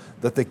people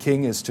that the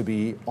king is to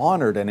be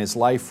honored and his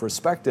life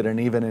respected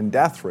and even in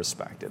death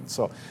respected.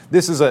 So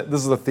this is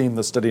a theme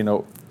the study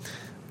note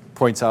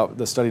points out,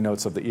 the study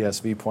notes of the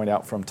ESV point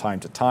out from time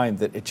to time,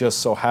 that it just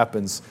so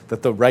happens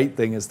that the right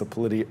thing is the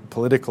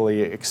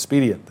politically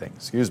expedient thing.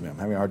 Excuse me, I'm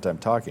having a hard time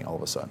talking all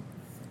of a sudden.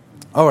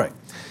 All right.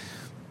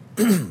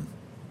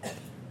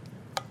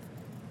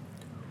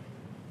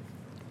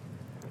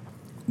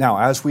 Now,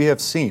 as we have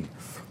seen,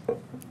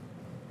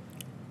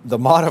 the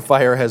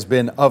modifier has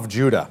been of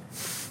Judah,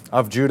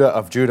 of Judah,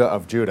 of Judah,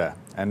 of Judah.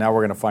 And now we're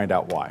going to find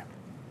out why.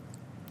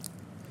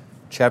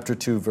 Chapter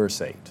 2,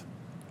 verse 8.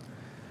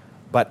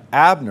 But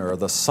Abner,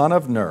 the son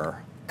of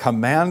Ner,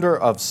 commander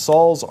of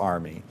Saul's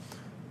army,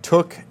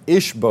 took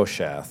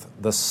Ish-bosheth,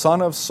 the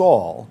son of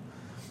Saul,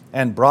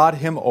 and brought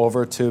him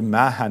over to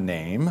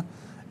Mahanaim,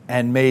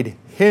 and made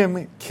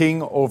him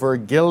king over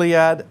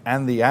Gilead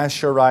and the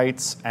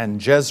Asherites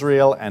and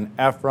Jezreel and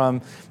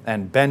Ephraim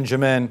and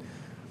Benjamin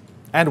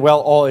and,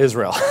 well, all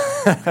Israel.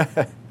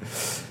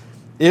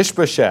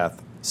 Ish-bosheth,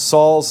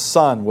 Saul's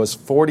son, was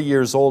 40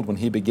 years old when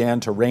he began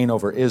to reign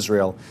over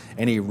Israel,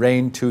 and he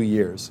reigned 2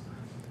 years.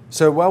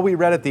 So while we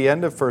read at the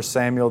end of 1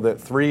 Samuel that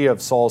 3 of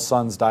Saul's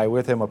sons die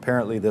with him,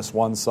 apparently this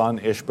one son,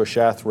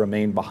 Ish-bosheth,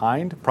 remained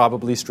behind,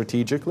 probably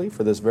strategically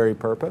for this very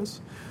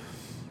purpose.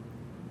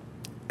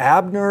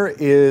 Abner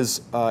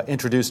is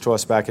introduced to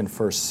us back in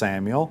 1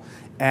 Samuel,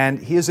 and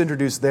he is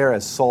introduced there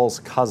as Saul's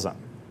cousin.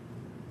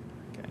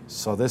 Okay,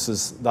 so this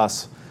is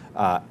thus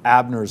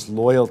Abner's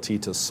loyalty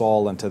to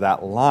Saul and to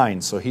that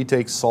line. So he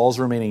takes Saul's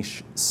remaining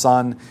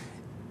son,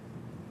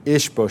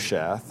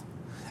 Ish-bosheth,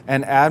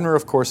 and Abner,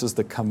 of course, is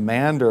the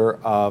commander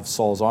of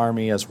Saul's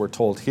army, as we're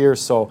told here.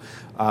 So,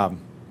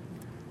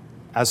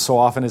 as so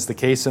often is the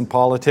case in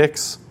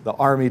politics, the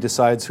army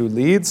decides who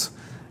leads,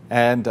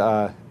 and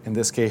in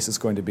this case, it's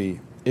going to be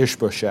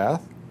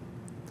Ish-bosheth.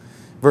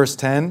 Verse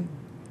 10,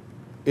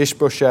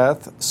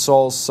 Ish-bosheth,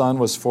 Saul's son,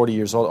 was 40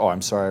 years old. Oh,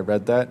 I'm sorry, I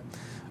read that.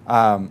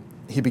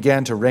 He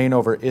began to reign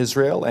over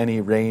Israel, and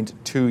he reigned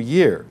 2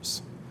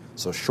 years.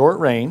 So short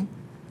reign,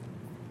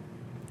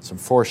 some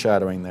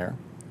foreshadowing there.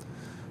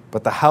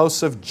 But the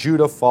house of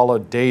Judah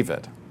followed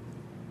David.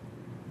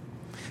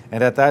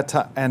 And at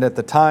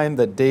the time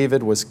that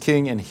David was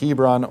king in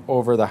Hebron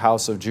over the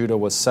house of Judah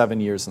was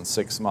 7 years and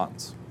 6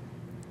 months.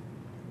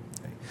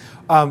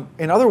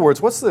 In other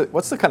words, what's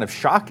the kind of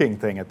shocking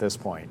thing at this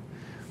point?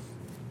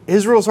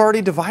 Israel's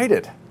already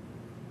divided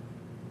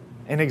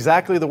in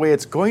exactly the way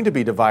it's going to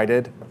be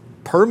divided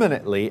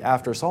permanently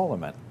after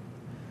Solomon.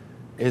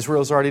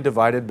 Israel's already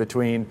divided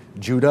between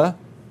Judah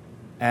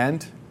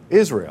and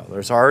Israel.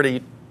 There's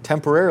already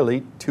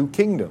temporarily 2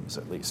 kingdoms,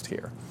 at least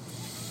here.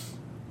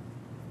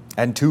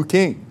 And 2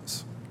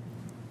 kings.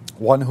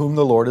 One whom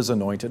the Lord has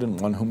anointed and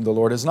one whom the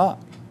Lord has not.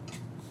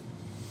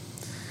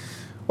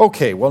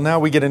 Okay, well now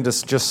we get into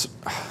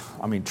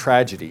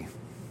tragedy.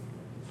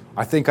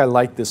 I think I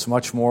liked this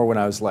much more when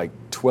I was like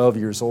 12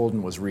 years old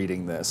and was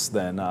reading this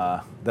than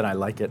I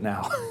like it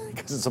now.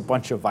 Because it's a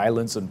bunch of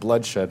violence and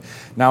bloodshed.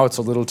 Now it's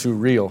a little too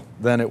real.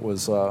 Then it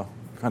was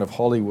kind of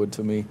Hollywood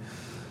to me.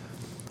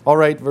 All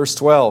right, verse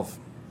 12.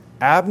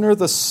 Abner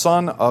the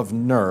son of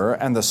Ner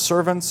and the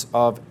servants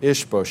of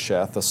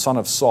Ish-bosheth the son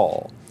of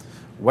Saul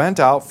went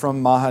out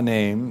from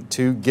Mahanaim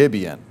to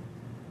Gibeon.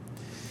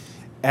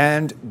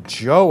 And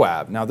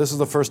Joab, now this is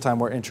the first time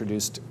we're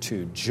introduced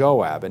to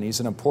Joab, and he's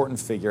an important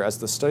figure. As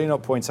the study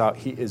note points out,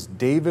 he is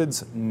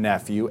David's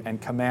nephew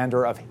and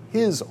commander of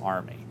his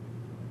army.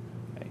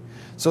 Okay.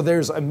 So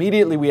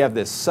we have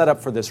this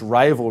setup for this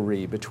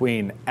rivalry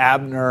between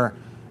Abner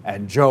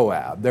and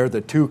Joab. They're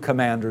the 2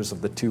 commanders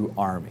of the 2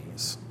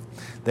 armies.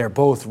 They're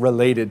both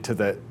related to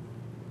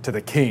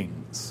the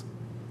kings.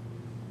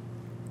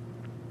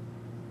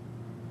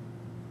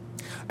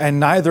 And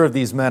neither of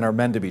these men are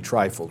men to be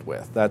trifled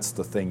with. That's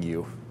the thing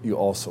you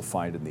also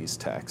find in these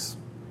texts.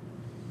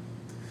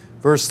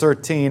 Verse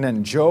 13,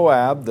 and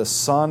Joab, the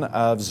son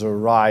of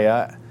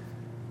Zeruiah,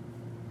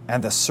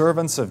 and the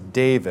servants of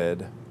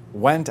David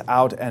went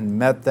out and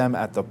met them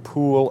at the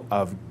pool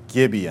of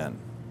Gibeon.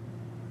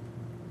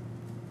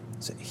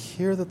 Is it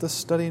here that the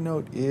study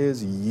note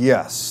is?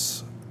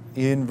 Yes.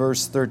 In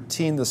verse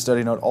 13, the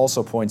study note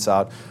also points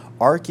out,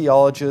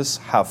 archaeologists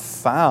have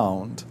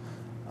found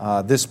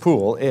this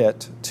pool,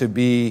 to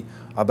be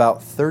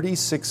about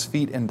 36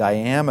 feet in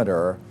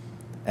diameter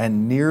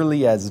and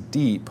nearly as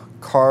deep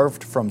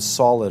carved from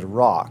solid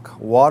rock.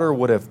 Water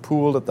would have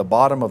pooled at the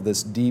bottom of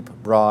this deep,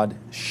 broad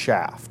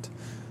shaft.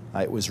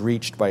 It was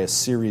reached by a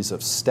series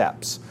of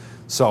steps.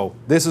 So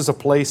this is a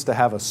place to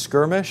have a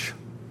skirmish,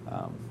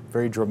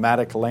 very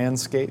dramatic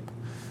landscape.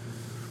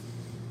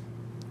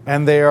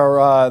 And they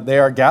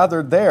are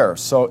gathered there.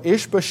 So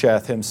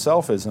Ish-bosheth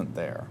himself isn't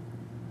there,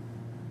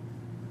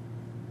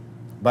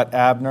 but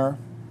Abner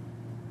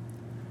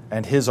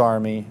and his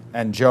army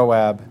and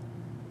Joab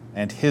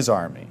and his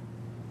army.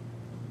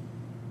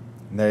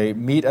 They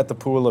meet at the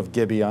pool of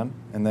Gibeon,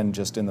 and then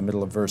just in the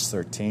middle of verse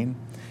 13,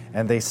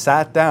 and they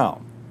sat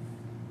down,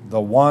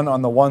 the one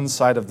on the one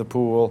side of the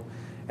pool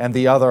and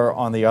the other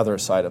on the other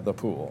side of the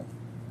pool.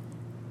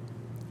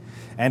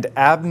 And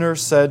Abner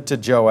said to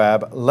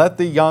Joab, "Let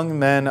the young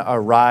men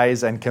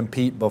arise and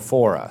compete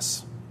before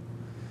us."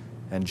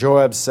 And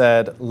Joab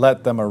said,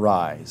 "Let them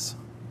arise."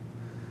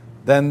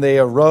 Then they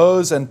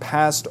arose and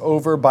passed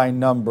over by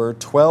number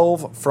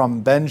 12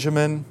 from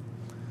Benjamin,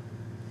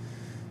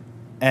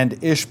 and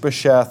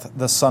Ish-bosheth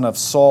the son of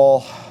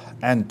Saul,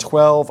 and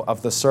 12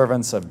 of the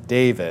servants of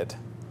David.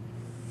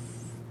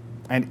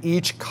 And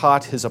each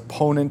caught his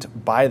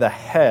opponent by the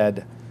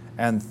head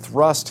and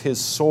thrust his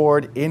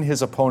sword in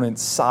his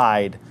opponent's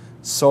side,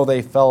 so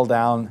they fell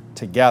down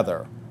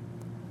together.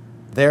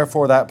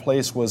 Therefore that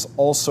place was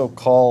also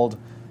called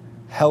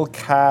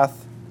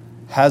Helkath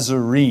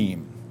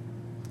Hazurim.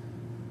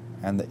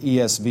 And the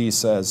ESV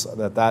says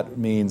that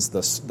means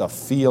the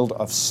field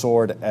of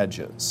sword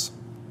edges,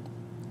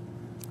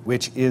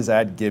 which is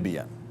at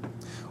Gibeon.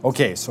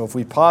 Okay, so if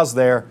we pause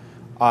there,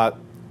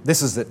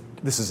 this is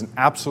an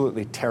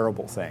absolutely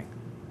terrible thing.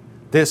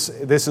 This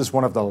is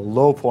one of the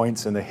low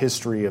points in the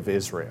history of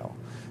Israel.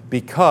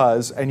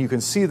 Because, and you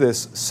can see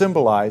this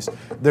symbolized,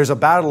 there's a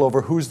battle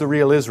over who's the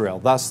real Israel,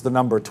 thus the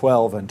number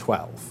 12 and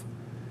 12.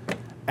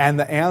 And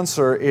the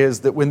answer is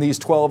that when these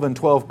 12 and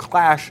 12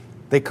 clash,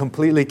 they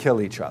completely kill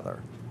each other.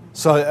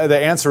 So the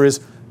answer is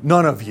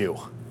none of you,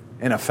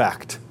 in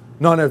effect.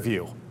 None of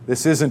you.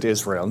 This isn't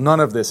Israel. None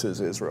of this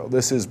is Israel.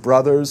 This is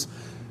brothers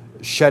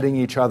shedding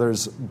each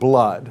other's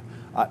blood.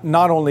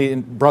 Not only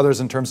brothers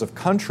in terms of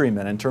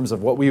countrymen, in terms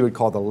of what we would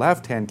call the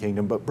left-hand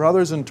kingdom, but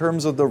brothers in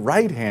terms of the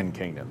right-hand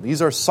kingdom.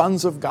 These are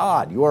sons of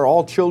God. You are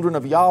all children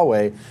of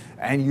Yahweh,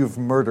 and you've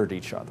murdered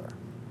each other.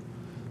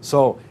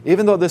 So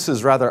even though this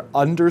is rather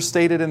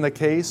understated in the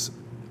case,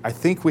 I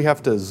think we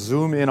have to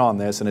zoom in on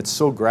this, and it's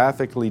so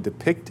graphically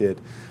depicted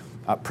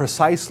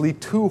precisely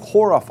to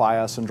horrify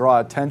us and draw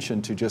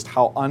attention to just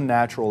how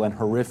unnatural and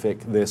horrific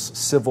this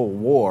civil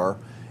war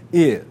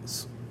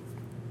is.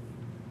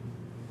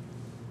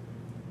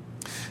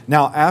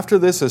 Now, after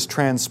this has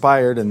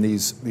transpired and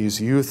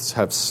these youths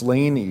have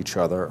slain each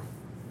other,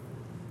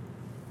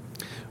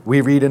 we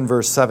read in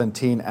verse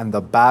 17, and the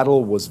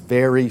battle was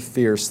very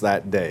fierce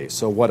that day.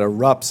 So what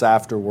erupts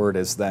afterward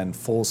is then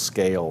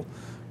full-scale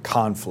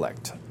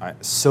conflict,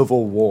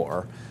 civil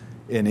war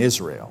in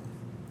Israel.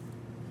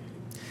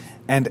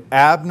 And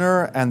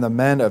Abner and the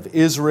men of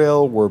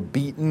Israel were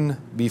beaten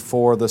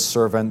before the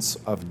servants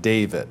of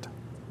David.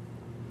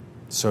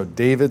 So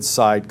David's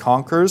side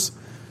conquers.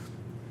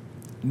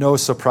 No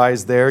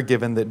surprise there,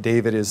 given that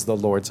David is the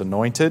Lord's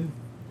anointed.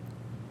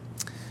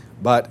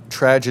 But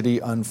tragedy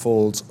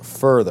unfolds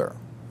further.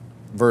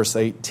 Verse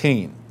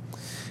 18.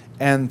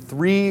 And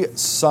 3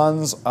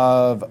 sons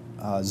of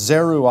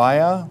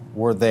Zeruiah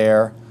were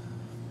there,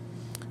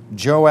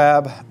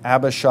 Joab,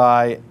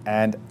 Abishai,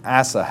 and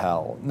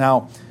Asahel.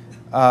 Now,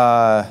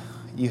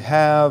 you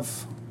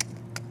have,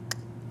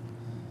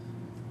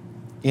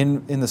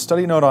 in the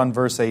study note on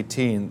verse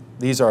 18,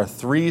 these are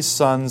 3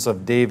 sons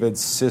of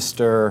David's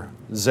sister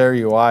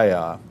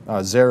Zeruiah.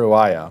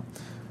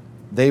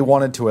 They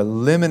wanted to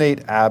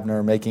eliminate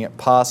Abner, making it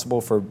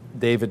possible for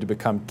David to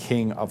become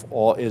king of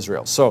all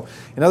Israel. So,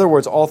 in other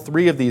words, all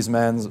 3 of these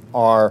men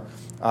are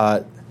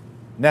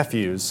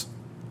nephews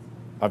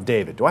of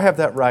David. Do I have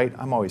that right?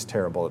 I'm always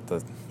terrible at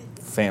the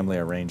family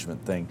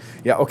arrangement thing.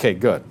 Yeah, okay,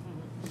 good.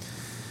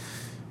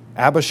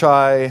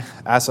 Abishai,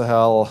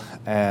 Asahel,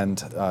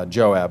 and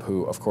Joab,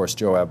 who, of course,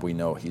 Joab, we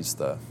know he's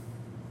the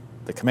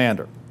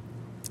commander.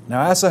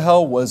 Now,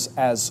 Asahel was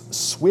as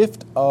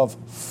swift of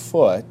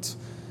foot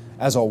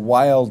as a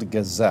wild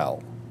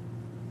gazelle.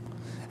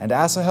 And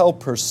Asahel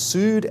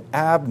pursued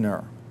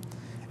Abner,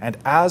 and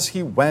as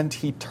he went,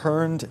 he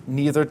turned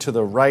neither to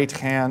the right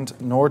hand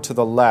nor to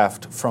the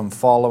left from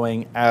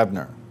following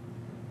Abner.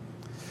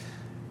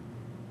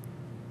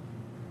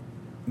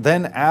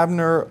 Then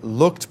Abner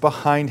looked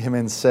behind him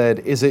and said,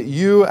 "Is it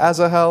you,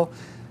 Asahel?"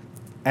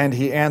 And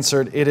he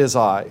answered, "It is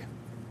I."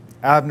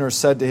 Abner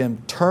said to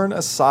him, "Turn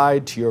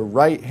aside to your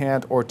right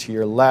hand or to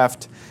your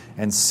left,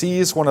 and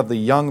seize one of the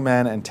young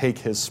men and take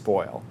his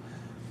spoil."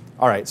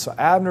 All right, so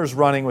Abner's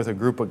running with a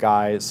group of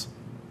guys.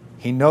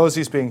 He knows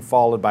he's being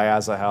followed by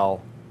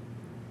Asahel.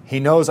 He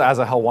knows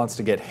Asahel wants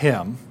to get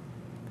him.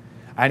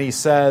 And he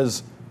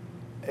says,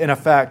 in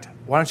effect,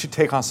 why don't you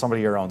take on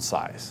somebody your own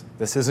size?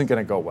 This isn't going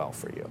to go well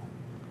for you.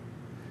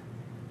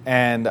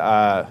 And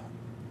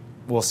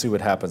we'll see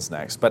what happens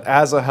next. But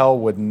Asahel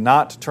would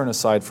not turn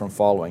aside from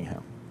following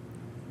him.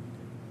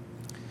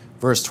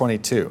 Verse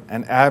 22,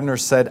 and Abner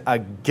said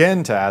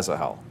again to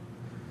Asahel,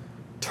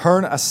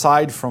 turn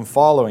aside from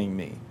following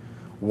me.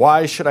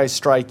 Why should I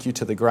strike you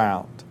to the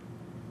ground?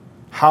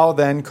 How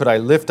then could I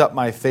lift up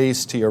my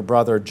face to your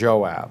brother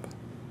Joab?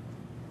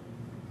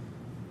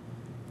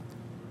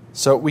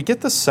 So we get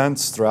the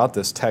sense throughout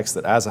this text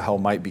that Asahel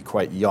might be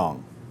quite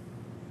young.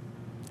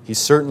 He's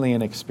certainly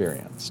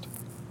inexperienced.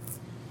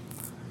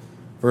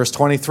 Verse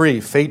 23,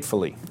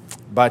 faithfully,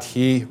 but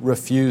he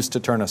refused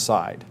to turn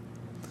aside.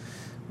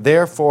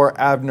 Therefore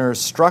Abner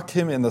struck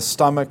him in the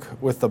stomach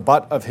with the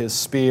butt of his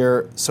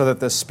spear, so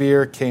that the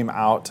spear came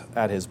out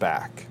at his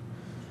back.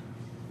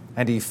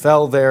 And he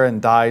fell there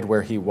and died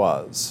where he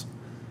was.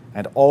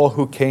 And all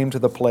who came to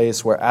the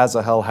place where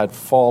Asahel had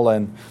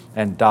fallen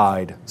and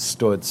died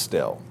stood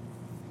still.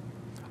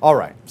 All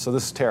right, so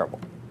this is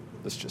terrible.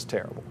 This is just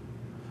terrible.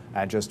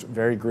 And just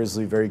very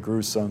grisly, very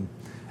gruesome,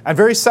 and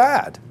very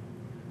sad.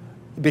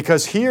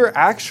 Because here,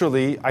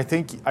 actually, I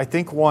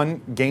think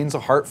one gains a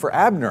heart for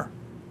Abner.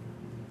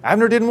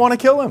 Abner didn't want to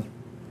kill him.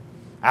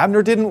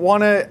 Abner didn't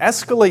want to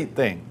escalate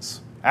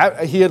things.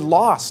 He had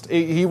lost.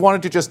 He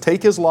wanted to just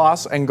take his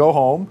loss and go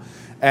home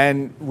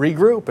and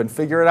regroup and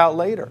figure it out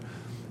later.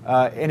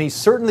 And he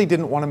certainly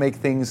didn't want to make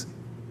things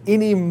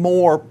any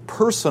more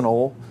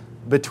personal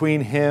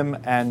between him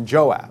and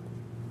Joab.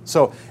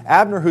 So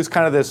Abner, who's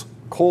kind of this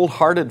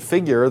cold-hearted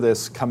figure,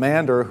 this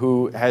commander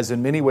who has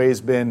in many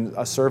ways been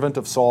a servant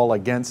of Saul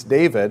against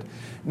David,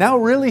 now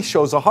really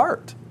shows a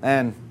heart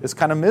and is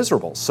kind of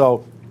miserable.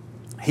 So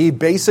he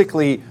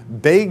basically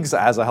begs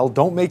Asahel,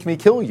 don't make me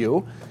kill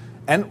you.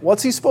 And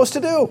what's he supposed to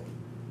do?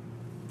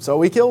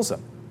 So he kills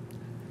him.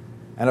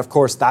 And of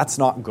course, that's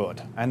not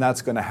good. And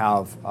that's going to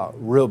have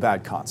real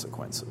bad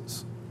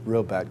consequences.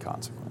 Real bad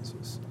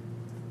consequences.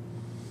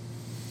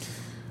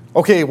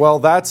 Okay, well,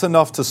 that's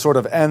enough to sort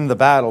of end the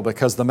battle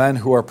because the men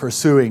who are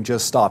pursuing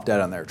just stop dead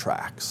on their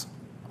tracks.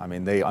 I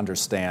mean, they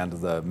understand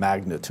the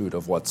magnitude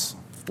of what's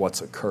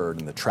occurred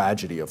and the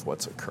tragedy of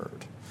what's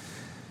occurred.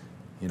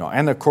 You know,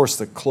 and of course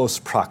the close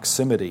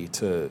proximity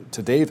to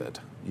David.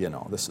 You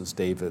know, this is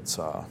David's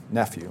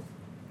nephew.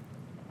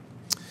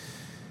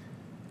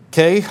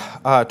 Okay,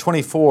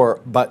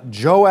 24, but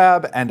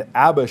Joab and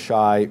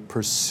Abishai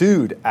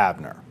pursued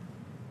Abner.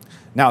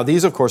 Now,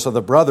 these, of course, are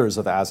the brothers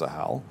of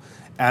Asahel,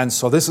 and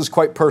so this is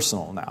quite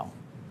personal now.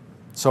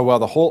 So while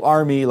the whole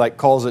army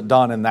calls it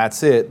done and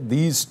that's it,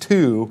 these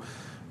two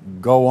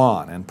go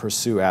on and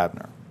pursue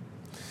Abner.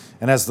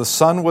 And as the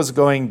sun was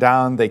going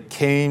down, they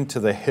came to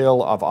the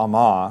hill of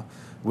Ammah,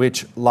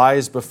 which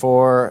lies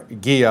before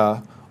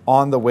Giah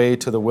on the way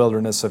to the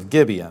wilderness of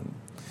Gibeon.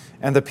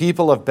 And the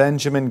people of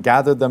Benjamin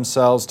gathered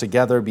themselves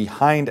together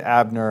behind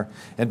Abner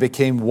and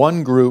became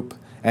one group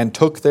and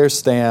took their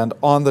stand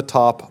on the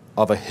top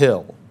of a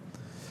hill.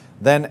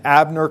 Then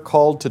Abner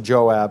called to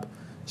Joab,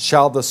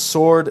 "Shall the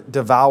sword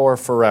devour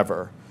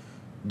forever?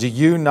 Do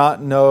you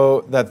not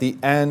know that the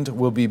end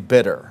will be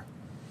bitter?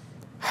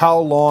 How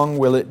long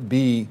will it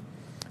be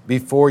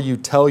before you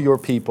tell your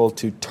people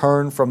to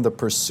turn from the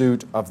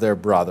pursuit of their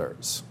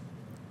brothers?"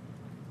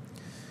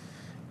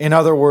 In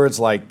other words,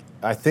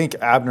 I think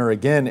Abner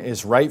again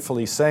is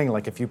rightfully saying,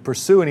 if you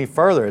pursue any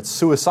further, it's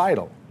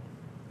suicidal.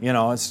 You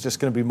know, it's just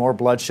going to be more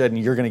bloodshed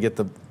and you're going to get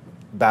the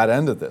bad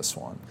end of this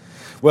one.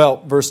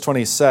 Well, verse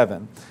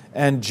 27,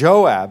 and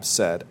Joab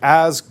said,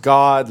 "As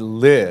God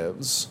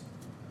lives,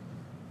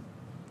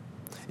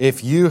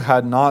 if you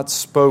had not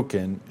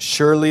spoken,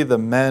 surely the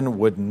men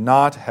would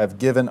not have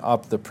given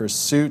up the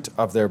pursuit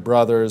of their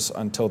brothers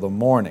until the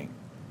morning."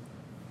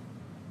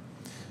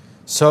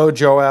 So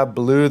Joab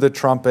blew the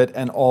trumpet,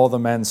 and all the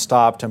men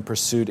stopped and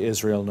pursued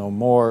Israel no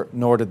more,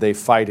 nor did they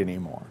fight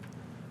anymore.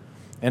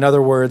 In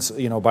other words,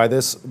 by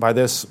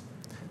this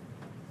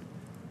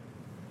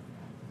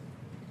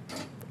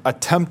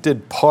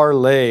attempted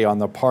parlay on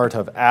the part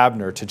of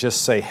Abner to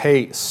just say,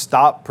 "Hey,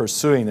 stop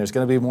pursuing. There's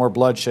going to be more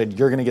bloodshed.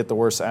 You're going to get the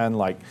worst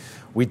end.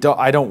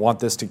 I don't want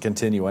this to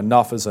continue.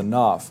 Enough is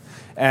enough."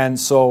 And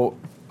so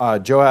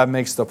Joab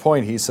makes the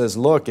point. He says,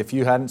 "Look, if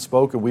you hadn't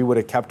spoken, we would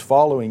have kept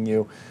following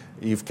you.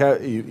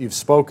 You've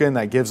spoken.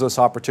 That gives us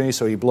opportunity."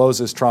 So he blows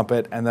his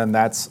trumpet, and then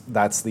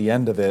that's the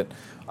end of it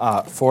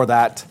for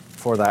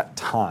that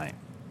time.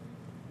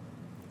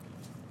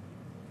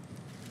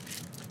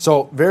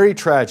 So very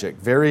tragic,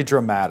 very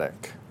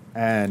dramatic,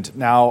 and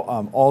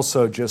now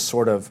also just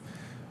sort of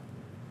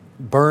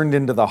burned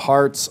into the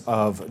hearts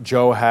of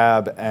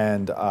Joab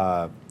and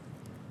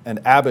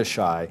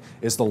Abishai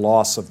is the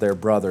loss of their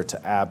brother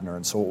to Abner.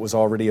 And so what was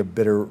already a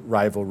bitter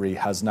rivalry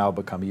has now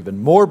become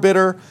even more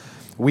bitter.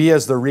 We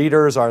as the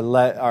readers are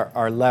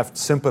left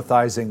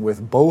sympathizing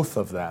with both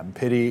of them,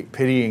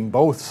 pitying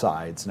both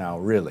sides now,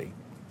 really.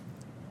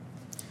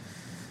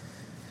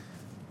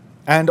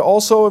 And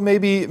also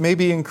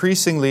maybe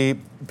increasingly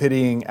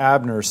pitying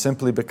Abner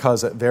simply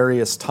because at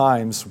various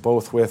times,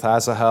 both with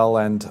Asahel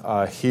and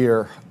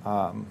here,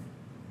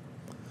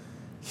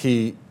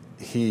 he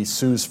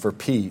sues for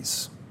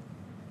peace.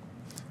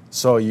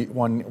 So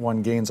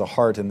one gains a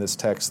heart in this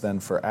text then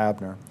for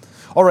Abner.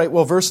 All right,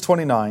 well, verse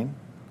 29.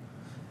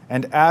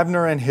 And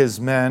Abner and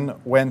his men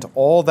went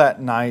all that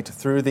night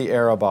through the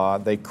Arabah.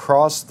 They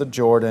crossed the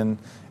Jordan,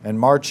 and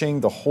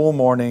marching the whole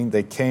morning,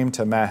 they came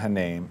to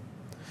Mahanaim.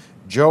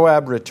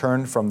 Joab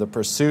returned from the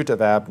pursuit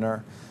of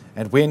Abner,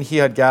 and when he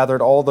had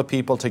gathered all the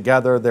people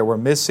together, there were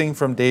missing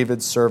from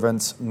David's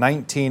servants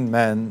 19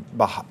 men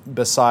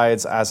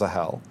besides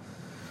Asahel.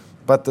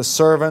 But the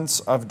servants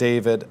of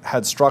David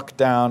had struck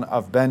down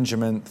of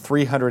Benjamin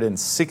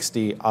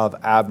 360 of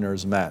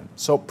Abner's men.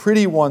 So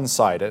pretty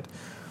one-sided.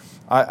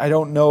 I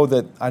don't know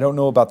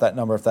about that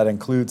number, if that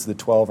includes the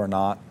 12 or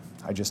not.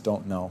 I just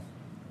don't know.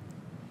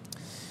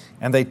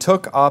 And they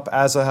took up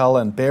Asahel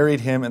and buried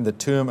him in the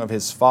tomb of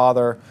his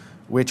father,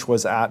 which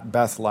was at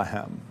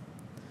Bethlehem.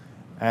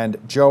 And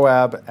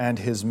Joab and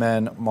his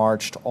men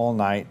marched all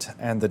night,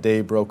 and the day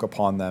broke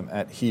upon them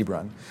at Hebron.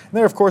 And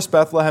there, of course,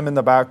 Bethlehem in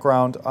the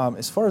background.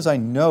 As far as I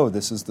know,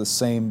 this is the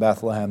same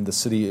Bethlehem, the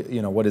city,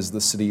 what is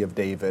the city of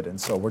David. And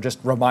so we're just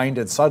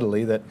reminded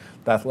subtly that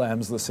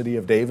Bethlehem's the city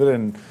of David,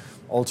 and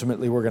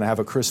ultimately we're going to have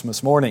a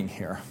Christmas morning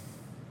here.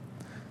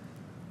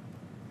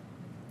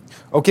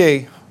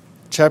 Okay,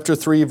 chapter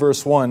 3,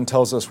 verse 1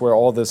 tells us where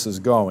all this is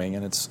going,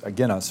 and it's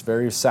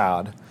very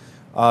sad.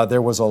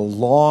 There was a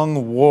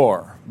long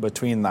war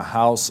between the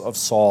house of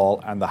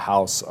Saul and the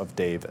house of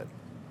David.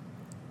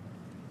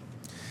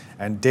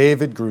 And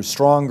David grew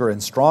stronger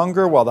and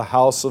stronger, while the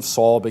house of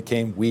Saul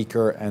became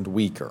weaker and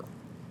weaker.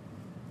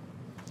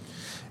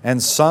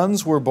 And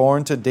sons were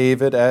born to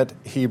David at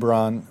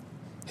Hebron.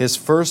 His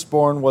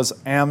firstborn was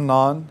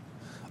Amnon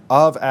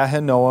of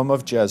Ahinoam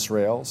of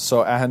Jezreel.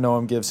 So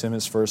Ahinoam gives him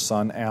his first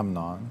son,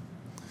 Amnon.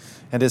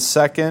 And his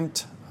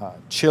second,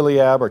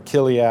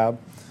 Chileab,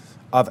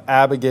 of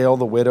Abigail,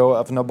 the widow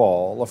of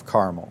Nabal of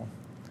Carmel.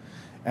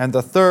 And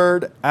the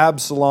third,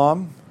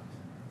 Absalom,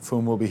 of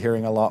whom we'll be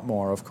hearing a lot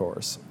more, of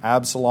course.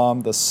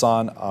 Absalom, the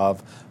son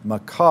of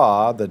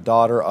Maacah, the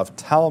daughter of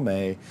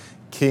Talmai,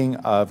 king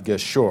of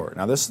Geshur.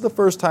 Now, this is the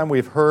first time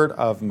we've heard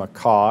of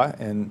Maacah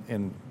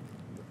in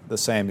the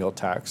Samuel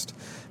text.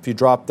 If you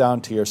drop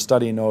down to your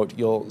study note,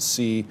 you'll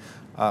see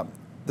the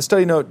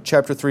study note,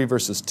 chapter 3,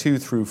 verses 2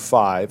 through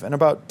 5, and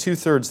about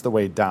two-thirds the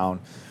way down.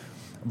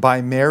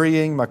 By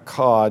marrying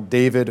Maacah,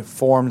 David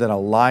formed an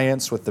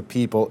alliance with the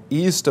people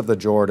east of the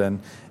Jordan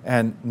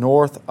and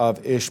north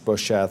of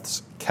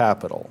Ish-bosheth's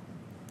capital.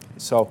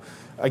 So,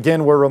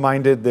 again, we're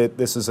reminded that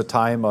this is a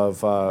time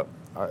of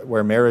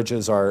where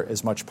marriages are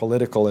as much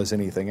political as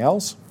anything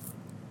else.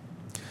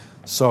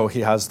 So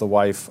he has the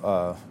wife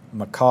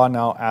Maacah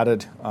now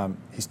added.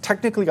 He's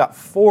technically got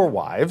 4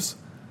 wives,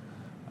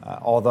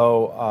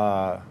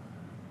 although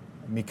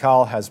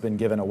Michal has been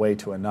given away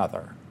to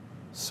another.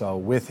 So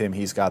with him,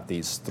 he's got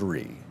these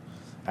 3,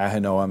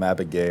 Ahinoam,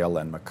 Abigail,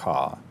 and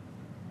Maacah.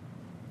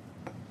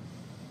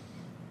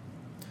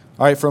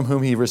 All right, from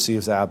whom he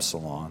receives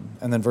Absalom.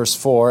 And then verse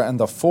 4, and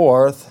the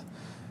fourth,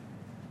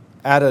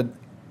 Adonijah.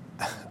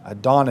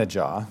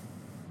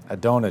 I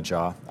don't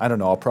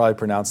know, I'll probably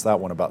pronounce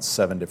that one about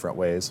 7 different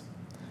ways.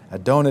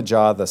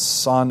 Adonijah, the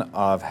son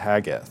of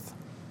Haggith.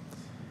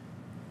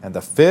 And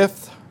the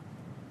fifth,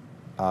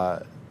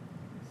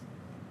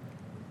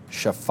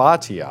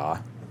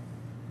 Shephatiah,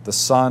 the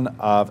son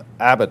of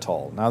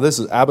Abital. Now, this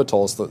is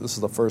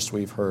the first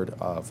we've heard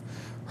of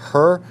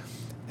her,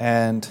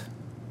 and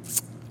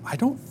I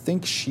don't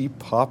think she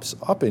pops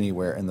up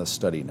anywhere in the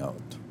study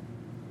note.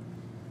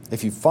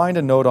 If you find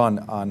a note on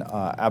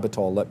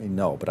Abital, let me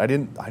know. But I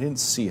didn't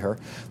see her.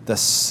 The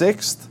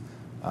sixth,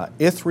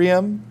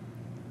 Ithream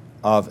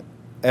of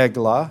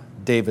Eglah,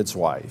 David's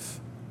wife.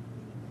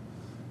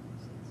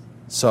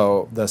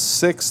 So the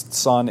sixth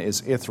son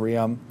is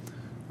Ithream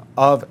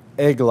of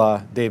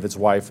Eglah, David's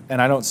wife,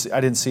 and I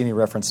didn't see any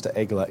reference to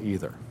Eglah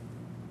either.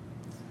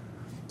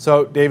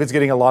 So David's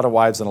getting a lot of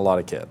wives and a lot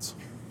of kids.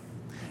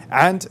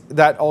 And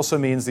that also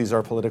means these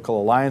are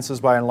political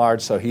alliances by and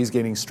large, so he's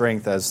gaining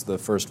strength, as the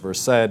first verse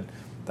said.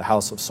 The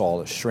house of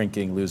Saul is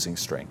shrinking, losing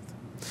strength.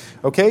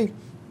 Okay,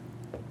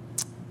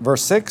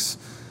 verse 6.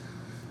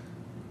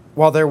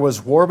 While there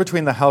was war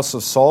between the house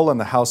of Saul and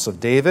the house of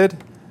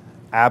David,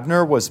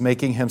 Abner was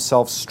making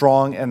himself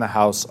strong in the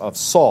house of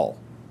Saul.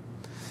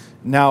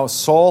 Now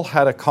Saul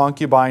had a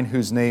concubine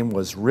whose name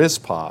was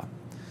Rizpah,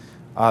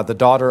 the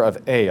daughter of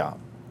Aiah.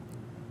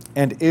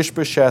 And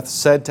Ish-bosheth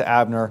said to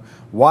Abner,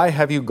 "Why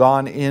have you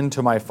gone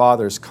into my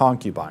father's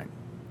concubine?"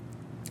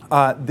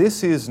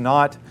 This is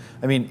not,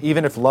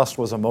 even if lust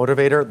was a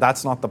motivator,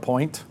 that's not the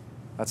point.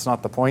 That's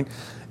not the point.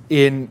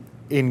 In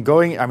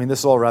going, this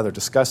is all rather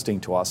disgusting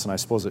to us, and I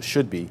suppose it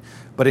should be,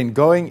 but in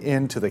going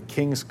into the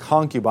king's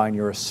concubine,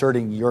 you're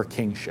asserting your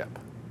kingship.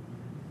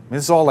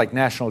 This is all like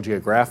National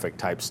Geographic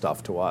type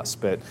stuff to us,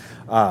 but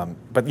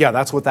yeah,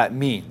 that's what that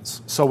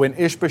means. So when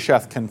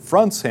Ish-bosheth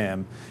confronts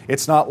him,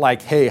 it's not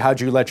like, "Hey, how'd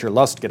you let your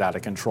lust get out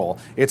of control?"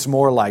 It's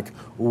more like,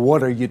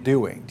 "What are you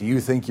doing? Do you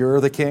think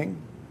you're the king?"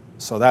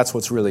 So that's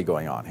what's really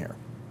going on here.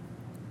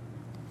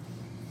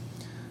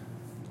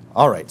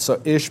 All right,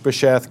 so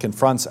Ish-bosheth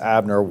confronts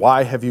Abner,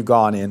 "Why have you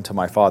gone into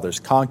my father's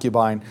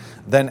concubine?"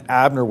 Then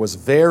Abner was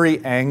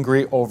very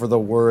angry over the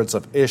words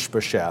of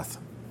Ish-bosheth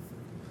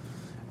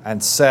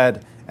and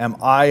said, Am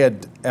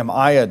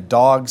I a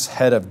dog's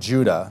head of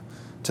Judah?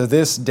 To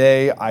this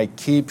day I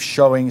keep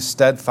showing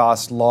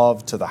steadfast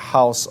love to the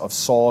house of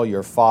Saul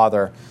your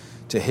father,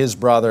 to his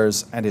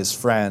brothers and his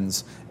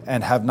friends,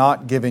 and have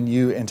not given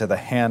you into the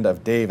hand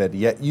of David.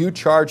 Yet you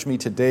charge me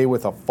today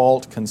with a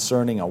fault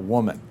concerning a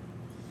woman.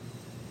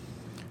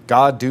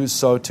 God do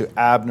so to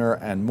Abner,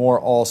 and more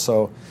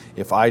also,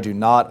 if I do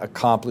not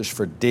accomplish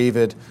for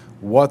David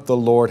what the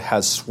Lord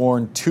has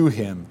sworn to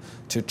him,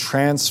 to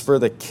transfer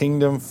the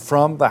kingdom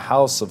from the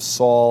house of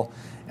Saul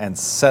and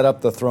set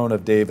up the throne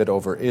of David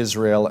over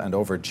Israel and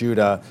over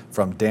Judah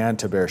from Dan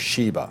to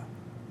Beersheba.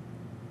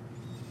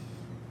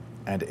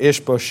 And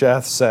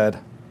Ish-bosheth said,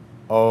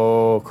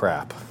 "Oh,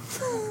 crap."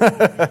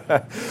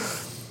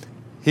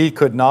 He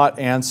could not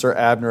answer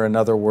Abner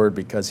another word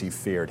because he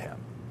feared him.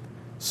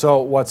 So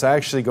what's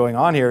actually going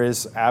on here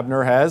is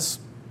Abner has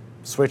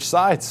switched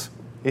sides.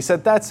 He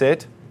said, "That's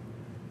it.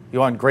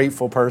 You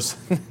ungrateful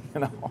person,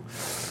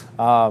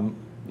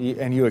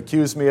 and you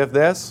accuse me of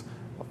this?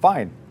 Well,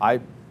 fine.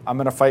 I'm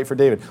going to fight for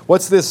David."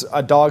 What's this?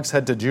 A dog's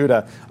head to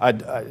Judah.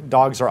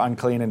 Dogs are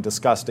unclean and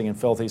disgusting and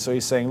filthy. So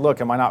he's saying,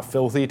 look, am I not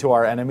filthy to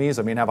our enemies?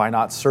 I mean, have I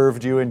not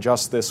served you in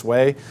just this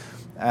way?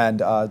 And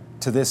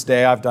to this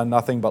day, I've done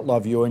nothing but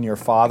love you and your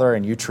father,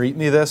 and you treat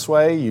me this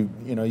way.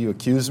 You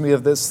accuse me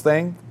of this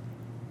thing.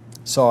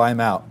 So I'm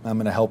out. I'm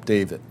going to help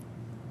David.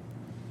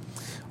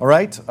 All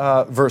right,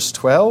 verse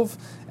 12.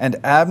 And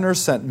Abner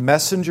sent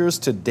messengers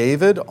to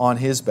David on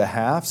his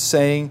behalf,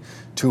 saying,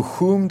 "To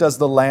whom does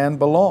the land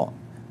belong?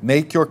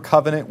 Make your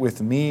covenant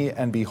with me,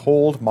 and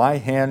behold, my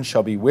hand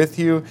shall be with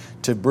you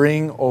to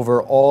bring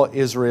over all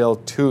Israel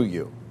to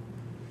you."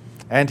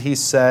 And he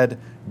said,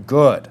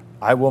 "Good,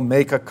 I will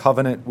make a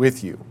covenant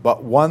with you.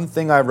 But one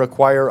thing I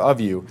require of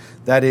you,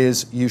 that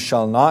is, you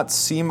shall not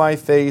see my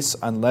face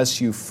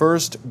unless you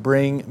first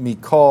bring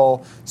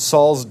Michal,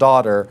 Saul's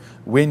daughter,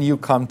 when you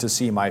come to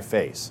see my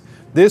face."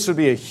 This would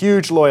be a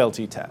huge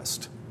loyalty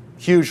test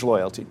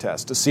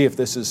to see if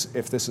this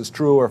is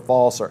true or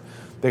false, or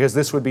because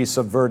this would be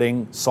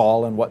subverting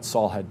Saul and what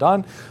Saul had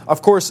done.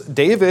 Of course,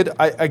 David,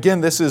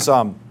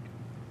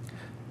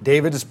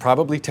 David is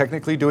probably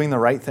technically doing the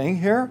right thing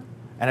here,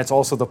 and it's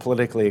also the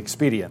politically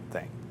expedient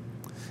thing.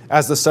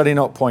 As the study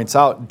note points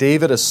out,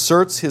 David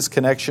asserts his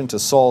connection to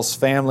Saul's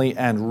family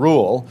and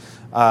rule.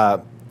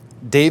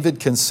 David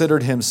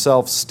considered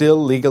himself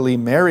still legally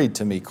married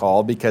to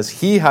Michal because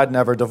he had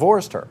never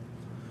divorced her.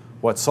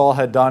 What Saul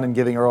had done in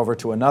giving her over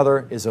to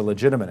another is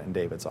illegitimate in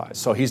David's eyes.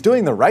 So he's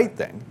doing the right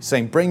thing,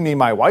 saying, "Bring me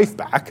my wife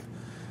back,"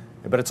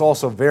 but it's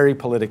also very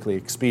politically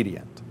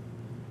expedient.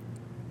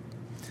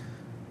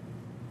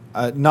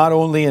 Not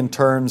only in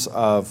terms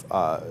of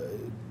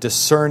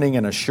discerning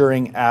and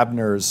assuring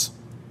Abner's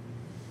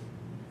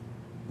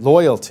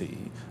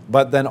loyalty,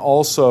 but then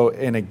also,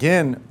 and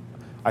again,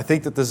 I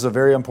think that this is a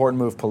very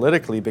important move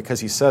politically because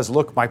he says,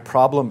 look, my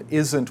problem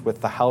isn't with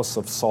the house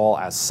of Saul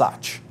as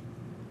such.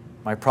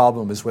 My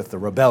problem is with the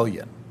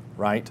rebellion,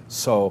 right?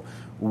 So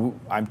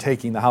I'm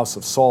taking the house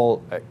of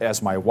Saul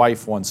as my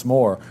wife once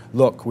more.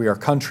 Look, we are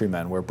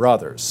countrymen, we're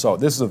brothers. So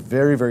this is a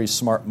very, very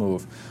smart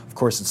move. Of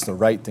course, it's the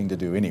right thing to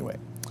do anyway.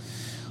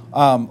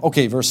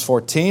 Verse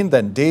 14,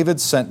 then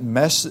David sent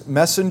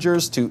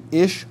messengers to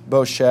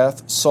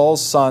Ish-bosheth,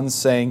 Saul's son,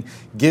 saying,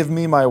 "Give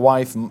me my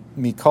wife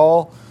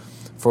Michal,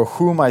 for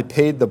whom I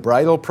paid the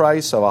bridal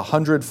price of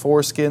 100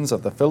 foreskins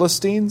of the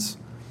Philistines."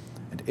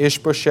 And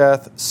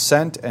Ish-bosheth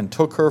sent and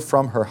took her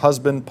from her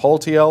husband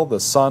Paltiel,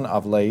 the son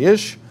of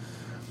Laish.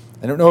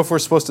 I don't know if we're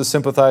supposed to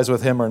sympathize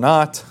with him or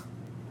not,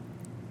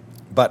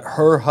 but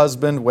her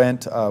husband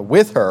went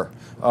with her,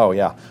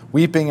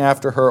 weeping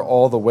after her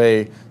all the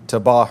way to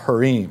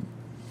Bahurim.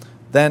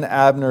 Then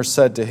Abner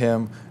said to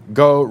him,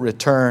 "Go,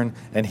 return,"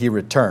 and he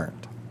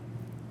returned.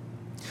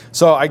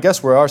 So I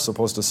guess we are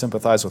supposed to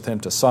sympathize with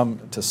him to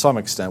some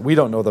extent. We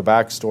don't know the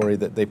backstory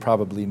that they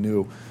probably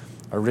knew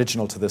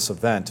original to this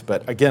event.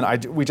 But again,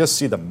 we just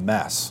see the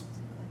mess.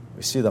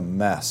 We see the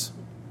mess.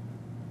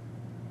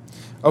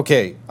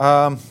 Okay,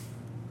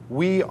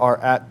 we are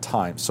at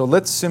time. So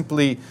let's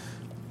simply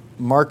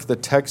mark the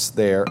text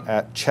there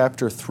at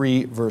chapter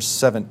 3, verse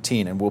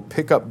 17. And we'll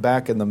pick up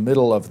back in the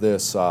middle of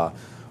this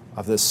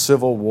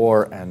civil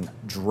war and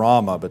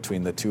drama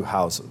between the two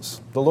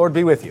houses. The Lord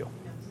be with you.